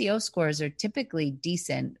 My SEO scores are typically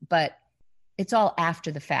decent, but it's all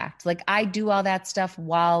after the fact. Like I do all that stuff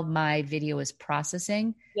while my video is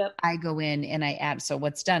processing. Yep. I go in and I add, so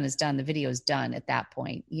what's done is done. The video is done at that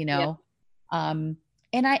point, Yep. And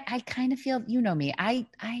I kind of feel, me, I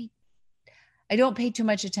don't pay too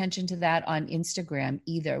much attention to that on Instagram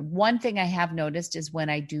either. One thing I have noticed is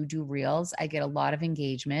when I do reels, I get a lot of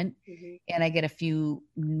engagement and I get a few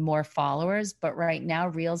more followers. But right now,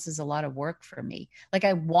 reels is a lot of work for me. Like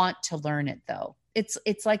I want to learn it though.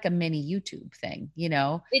 It's like a mini YouTube thing,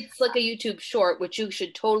 It's like a YouTube short, which you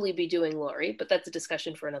should totally be doing, Lori, but that's a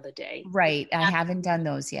discussion for another day. Right. I haven't done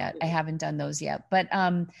those yet. But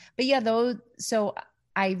yeah, so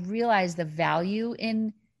I realize the value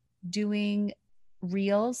in doing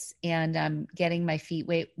reels, and I'm getting my feet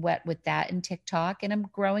wet with that in TikTok, and I'm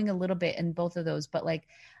growing a little bit in both of those, but like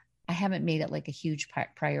I haven't made it like a huge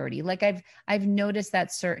priority. Like I've noticed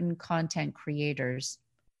that certain content creators,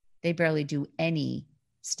 they barely do any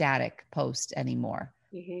static post anymore.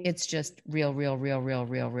 It's just real.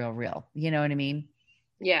 You know what I mean?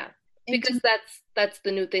 Yeah. Because that's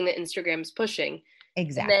the new thing that Instagram's pushing.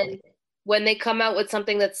 Exactly. And then when they come out with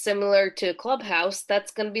something that's similar to Clubhouse,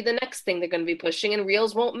 that's going to be the next thing they're going to be pushing, and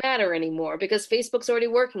reels won't matter anymore because Facebook's already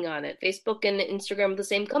working on it. Facebook and Instagram are the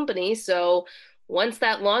same company. So once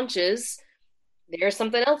that launches, there's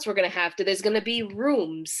something else we're going to have to. There's going to be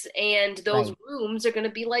rooms, and those rooms are going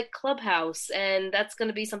to be like Clubhouse, and that's going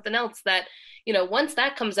to be something else that, once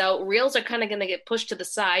that comes out, reels are kind of going to get pushed to the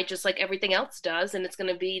side just like everything else does, and it's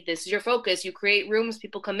going to be, this is your focus. You create rooms,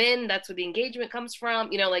 people come in, that's where the engagement comes from.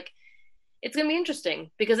 It's going to be interesting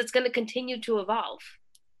because it's going to continue to evolve.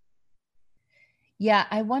 Yeah,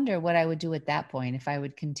 I wonder what I would do at that point, if I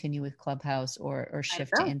would continue with Clubhouse or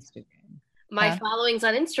shift to Instagram. My following's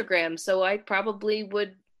on Instagram, so I probably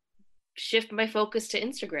would shift my focus to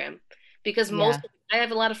Instagram because I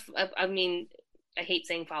have a lot of, I mean, I hate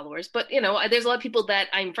saying followers, but there's a lot of people that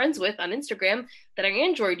I'm friends with on Instagram that are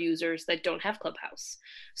Android users that don't have Clubhouse.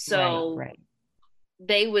 So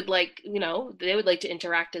they would like to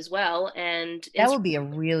interact as well. And that would be a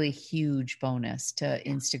really huge bonus to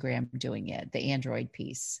Instagram doing it, the Android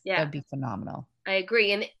piece. Yeah. That'd be phenomenal. I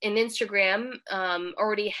agree. And Instagram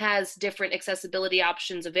already has different accessibility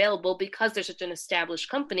options available because they're such an established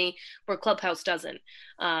company where Clubhouse doesn't.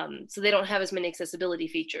 So they don't have as many accessibility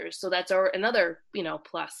features. So that's another,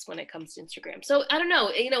 plus when it comes to Instagram. So I don't know,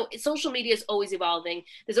 social media is always evolving.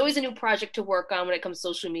 There's always a new project to work on when it comes to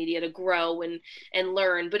social media to grow and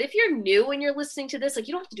learn. But if you're new and you're listening to this, like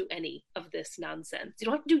you don't have to do any of this nonsense. You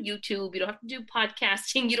don't have to do YouTube. You don't have to do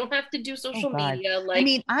podcasting. You don't have to do social media. I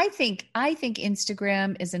mean, I think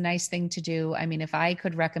Instagram is a nice thing to do. I mean, if I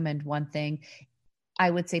could recommend one thing, I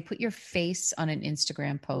would say put your face on an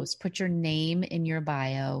Instagram post, put your name in your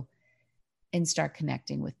bio, and start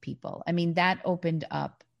connecting with people. I mean, that opened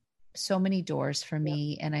up so many doors for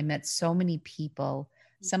me, and I met so many people,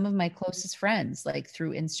 some of my closest friends, like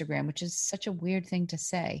through Instagram, which is such a weird thing to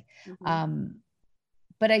say.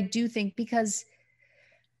 But I do think because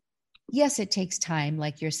yes, it takes time,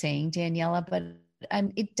 like you're saying, Daniela, but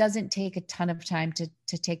it doesn't take a ton of time to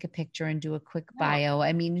take a picture and do a quick bio.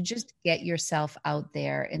 I mean, just get yourself out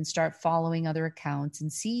there and start following other accounts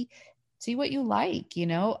and see what you like,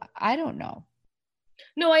 I don't know.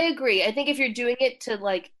 No, I agree. I think if you're doing it to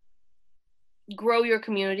like grow your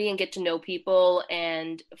community and get to know people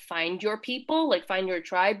and find your people, like find your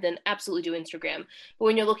tribe, then absolutely do Instagram. But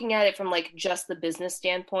when you're looking at it from like just the business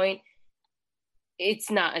standpoint,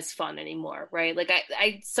 it's not as fun anymore, right? Like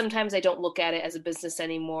I sometimes I don't look at it as a business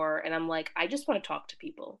anymore, and I'm like, I just want to talk to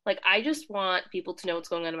people. Like I just want people to know what's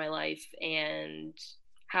going on in my life and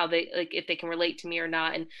how they, like, if they can relate to me or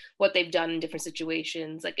not, and what they've done in different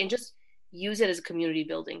situations, like, and just use it as a community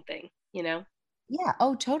building thing, Yeah.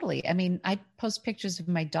 Oh, totally. I mean, I post pictures of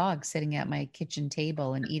my dog sitting at my kitchen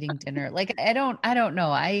table and eating dinner. Like I don't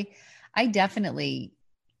know. I definitely,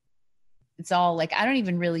 it's all like, I don't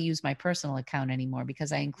even really use my personal account anymore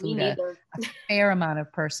because I include a fair amount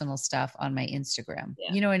of personal stuff on my Instagram.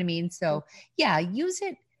 Yeah. You know what I mean? So yeah, use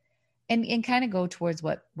it and kind of go towards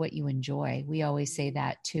what you enjoy. We always say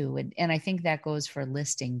that too. And I think that goes for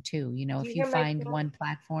listing too. If you find one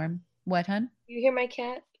platform, what, hun? You hear my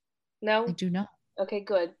cat? No? I do not. Okay,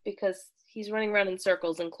 good. Because he's running around in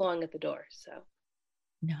circles and clawing at the door. So.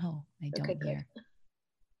 No, I don't hear.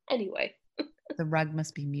 Anyway. The rug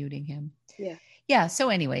must be muting him. Yeah. Yeah. So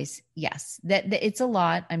anyways, yes, that it's a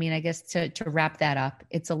lot. I mean, I guess to wrap that up,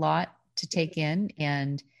 it's a lot to take in.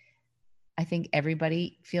 And I think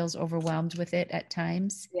everybody feels overwhelmed with it at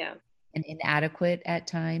times. Yeah. And inadequate at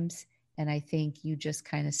times. And I think you just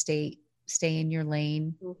kind of stay in your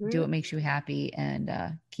lane, do what makes you happy, and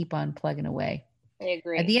keep on plugging away. I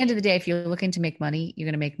agree. At the end of the day, if you're looking to make money, you're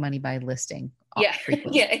going to make money by listing. Yeah.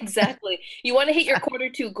 Yeah, exactly. You want to hit your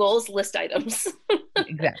Q2 goals, list items.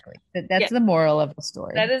 Exactly. That's the moral of the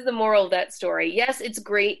story. That is the moral of that story. Yes, it's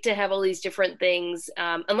great to have all these different things.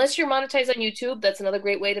 Unless you're monetized on YouTube, that's another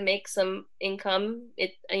great way to make some income.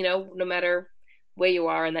 No matter where you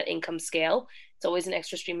are in that income scale, it's always an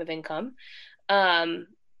extra stream of income.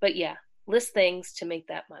 But yeah, list things to make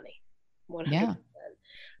that money. 100%. Yeah.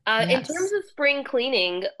 Yes. In terms of spring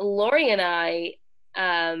cleaning, Lori and I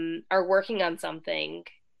are working on something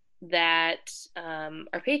that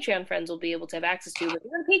our Patreon friends will be able to have access to. But if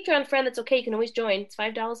you're a Patreon friend, that's okay. You can always join. It's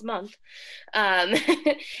 $5 a month. And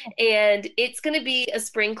it's going to be a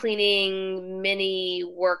spring cleaning mini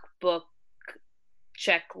workbook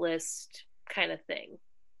checklist kind of thing.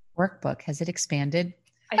 Workbook? Has it expanded?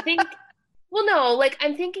 I think, well, no, like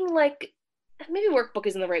I'm thinking like, maybe workbook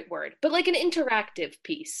isn't the right word, but like an interactive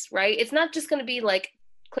piece, right? It's not just going to be like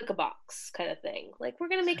click a box kind of thing. Like we're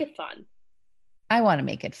going to make it fun. I want to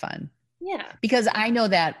make it fun. Yeah. Because I know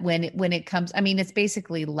that when it comes, I mean, it's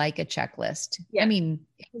basically like a checklist. Yeah. I mean,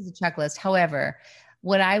 it is a checklist. However,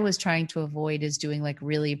 what I was trying to avoid is doing like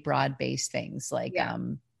really broad-based things like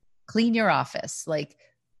clean your office. Like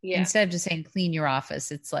instead of just saying clean your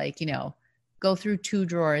office, it's like, go through 2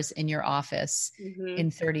 drawers in your office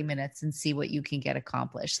in 30 minutes and see what you can get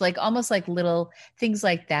accomplished. Like almost like little things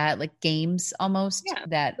like that, like games almost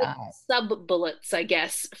that like sub bullets, I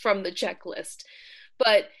guess, from the checklist.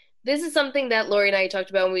 But this is something that Lori and I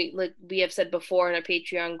talked about. And we have said before in our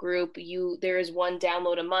Patreon group, there is 1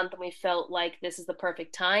 download a month, and we felt like this is the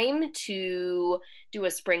perfect time to do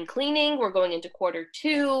a spring cleaning. We're going into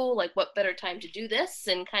Q2. Like what better time to do this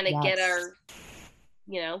and kind of get our,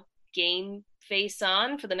 game face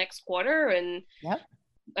on for the next quarter. And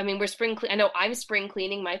I mean, I know I'm spring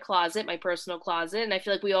cleaning my closet, my personal closet. And I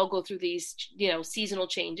feel like we all go through these, seasonal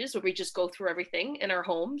changes where we just go through everything in our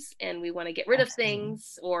homes and we want to get rid of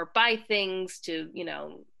things or buy things to,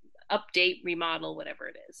 update, remodel, whatever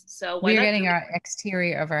it is. So we're getting our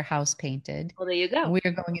exterior of our house painted. Well, there you go.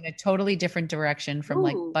 We're going in a totally different direction from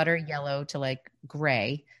like butter yellow to like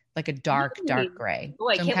gray. like a dark gray. Oh,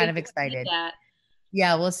 I so I'm can't kind wait of to see excited. that.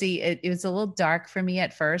 Yeah, we'll see. It was a little dark for me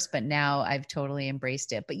at first, but now I've totally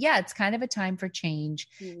embraced it. But yeah, it's kind of a time for change.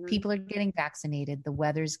 Mm-hmm. People are getting vaccinated. The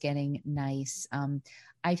weather's getting nice.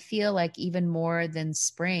 I feel like even more than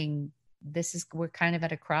spring, we're kind of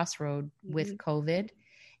at a crossroad with COVID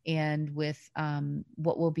and with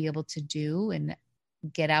what we'll be able to do and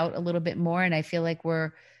get out a little bit more. And I feel like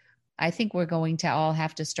I think we're going to all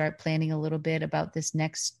have to start planning a little bit about this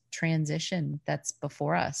next transition that's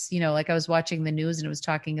before us. Like I was watching the news and it was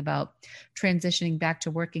talking about transitioning back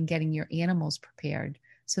to work and getting your animals prepared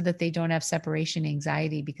so that they don't have separation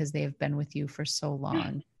anxiety because they have been with you for so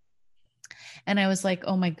long. And I was like,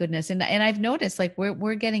 oh my goodness. And I've noticed like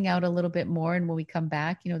we're getting out a little bit more. And when we come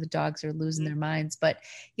back, the dogs are losing their minds. But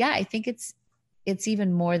yeah, I think it's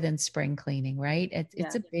even more than spring cleaning, right?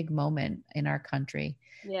 It's a big moment in our country.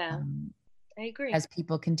 Yeah, I agree. As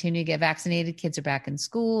people continue to get vaccinated, kids are back in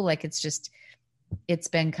school. Like it's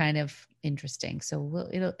been kind of interesting. So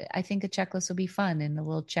I think a checklist will be fun and a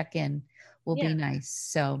little check-in will be nice.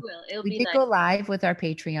 So we did go live with our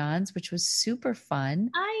Patreons, which was super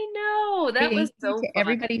fun. I know. That was so fun.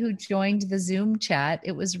 Everybody who joined the Zoom chat.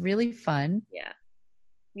 It was really fun. Yeah.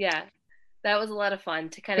 Yeah. That was a lot of fun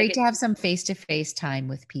to great to have some face-to-face time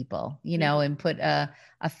with people, and put a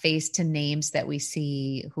face to names that we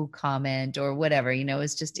see who comment or whatever,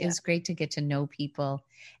 it's great to get to know people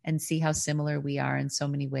and see how similar we are in so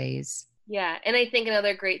many ways. Yeah. And I think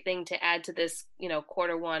another great thing to add to this,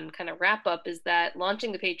 quarter one kind of wrap up is that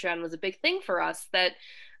launching the Patreon was a big thing for us that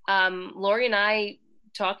Lori and I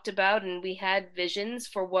talked about, and we had visions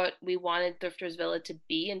for what we wanted Thrifters Villa to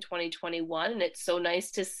be in 2021. And it's so nice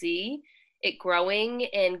to see it growing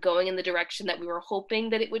and going in the direction that we were hoping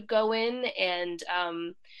that it would go in. And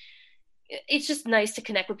it's just nice to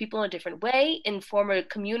connect with people in a different way and form a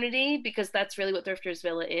community, because that's really what Thrifters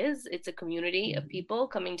Villa is. It's a community of people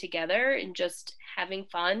coming together and just having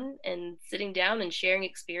fun and sitting down and sharing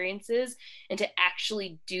experiences. And to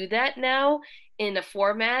actually do that now in a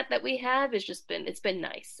format that we have it's been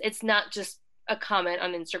nice. It's not just a comment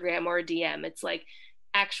on Instagram or a DM. It's like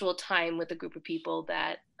actual time with a group of people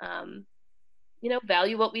that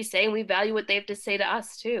value what we say, and we value what they have to say to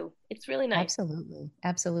us too. It's really nice.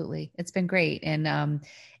 Absolutely. It's been great. And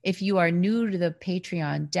if you are new to the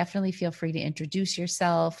Patreon, definitely feel free to introduce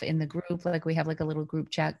yourself in the group. Like we have like a little group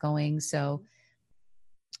chat going. So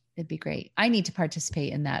it'd be great. I need to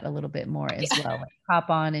participate in that a little bit more as well. Like hop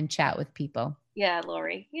on and chat with people. Yeah,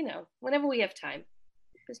 Lori, whenever we have time.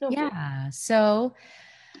 There's no So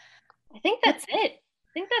I think that's it.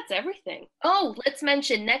 I think that's everything. Oh, let's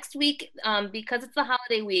mention next week, because it's the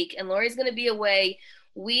holiday week and Lori's going to be away,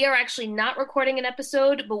 we are actually not recording an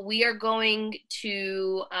episode, but we are going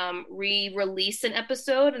to re-release an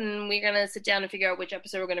episode, and we're going to sit down and figure out which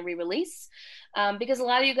episode we're going to re-release, because a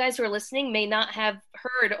lot of you guys who are listening may not have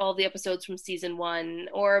heard all the episodes from season 1,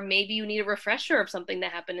 or maybe you need a refresher of something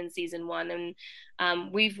that happened in season 1.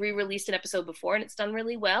 And we've re-released an episode before and it's done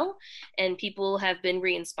really well and people have been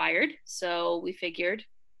re-inspired. So we figured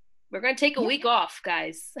we're going to take a week off,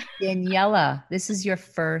 guys. Daniela, this is your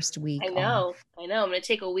first week off. I know. I'm going to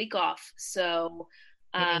take a week off. So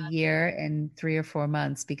in a year and 3 or 4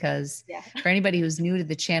 months, because for anybody who's new to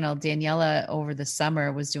the channel, Daniela over the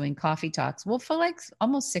summer was doing coffee talks. Well, for like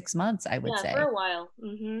almost 6 months, I would say. For a while.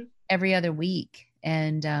 Mm-hmm. Every other week.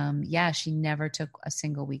 And she never took a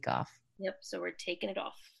single week off. Yep. So we're taking it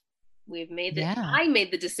off. I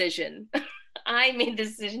made the decision. I made the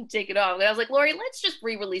decision to take it off. And I was like, Lori, let's just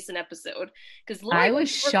re-release an episode. Because I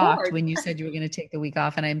was shocked when you said you were going to take the week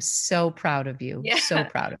off, and I'm so proud of you. Yeah. So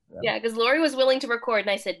proud of you. Yeah, because Lori was willing to record, and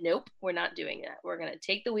I said, nope, we're not doing that. We're going to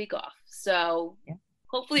take the week off. So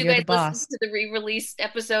hopefully you guys listen to the re-released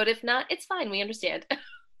episode. If not, it's fine. We understand.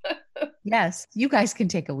 Yes, you guys can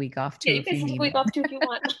take a week off too. You can take a week off too if you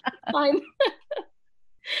want. Fine.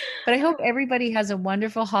 But I hope everybody has a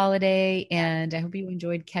wonderful holiday, and I hope you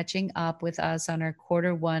enjoyed catching up with us on our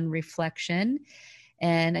quarter one reflection.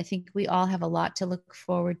 And I think we all have a lot to look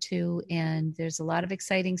forward to, and there's a lot of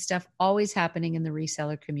exciting stuff always happening in the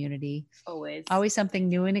reseller community. Always something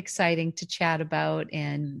new and exciting to chat about,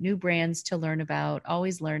 and new brands to learn about.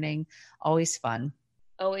 Always learning, always fun.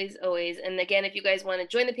 Always. And again, if you guys want to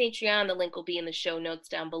join the Patreon, the link will be in the show notes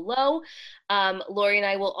down below. Lori and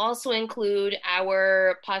I will also include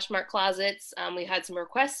our Poshmark closets. We had some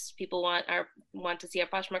requests. People want to see our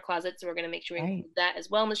Poshmark closets, so we're going to make sure we include that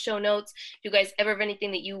as well in the show notes. If you guys ever have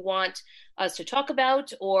anything that you want us to talk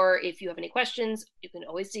about, or if you have any questions, you can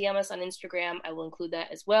always DM us on Instagram. I will include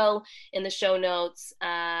that as well in the show notes.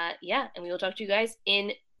 And we will talk to you guys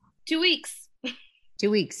in 2 weeks.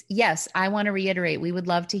 2 weeks. Yes, I want to reiterate, we would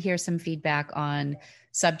love to hear some feedback on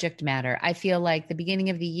subject matter. I feel like the beginning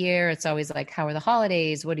of the year, it's always like, how are the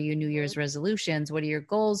holidays? What are your New Year's resolutions? What are your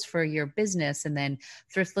goals for your business? And then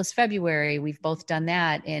Thriftless February, we've both done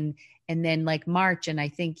that. And then like March. And I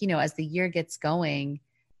think, you know, as the year gets going,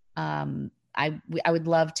 I would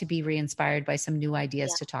love to be re-inspired by some new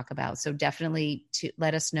ideas to talk about. So definitely to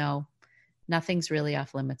let us know. Nothing's really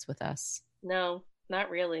off limits with us. No, not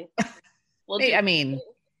really. I mean,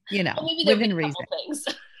 you know, maybe within reason. Things.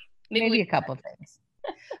 maybe a couple things.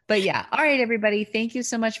 But yeah. All right, everybody. Thank you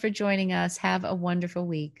so much for joining us. Have a wonderful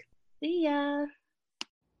week. See ya.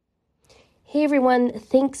 Hey everyone,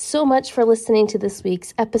 thanks so much for listening to this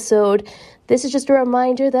week's episode. This is just a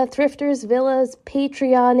reminder that Thrifters Villa's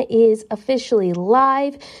Patreon is officially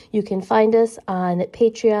live. You can find us on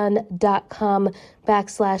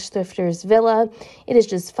patreon.com/Thrifters Villa. It is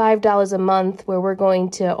just $5 a month where we're going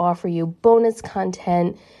to offer you bonus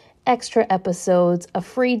content, extra episodes, a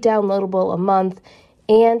free downloadable a month,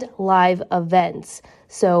 and live events.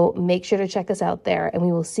 So make sure to check us out there, and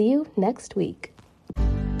we will see you next week.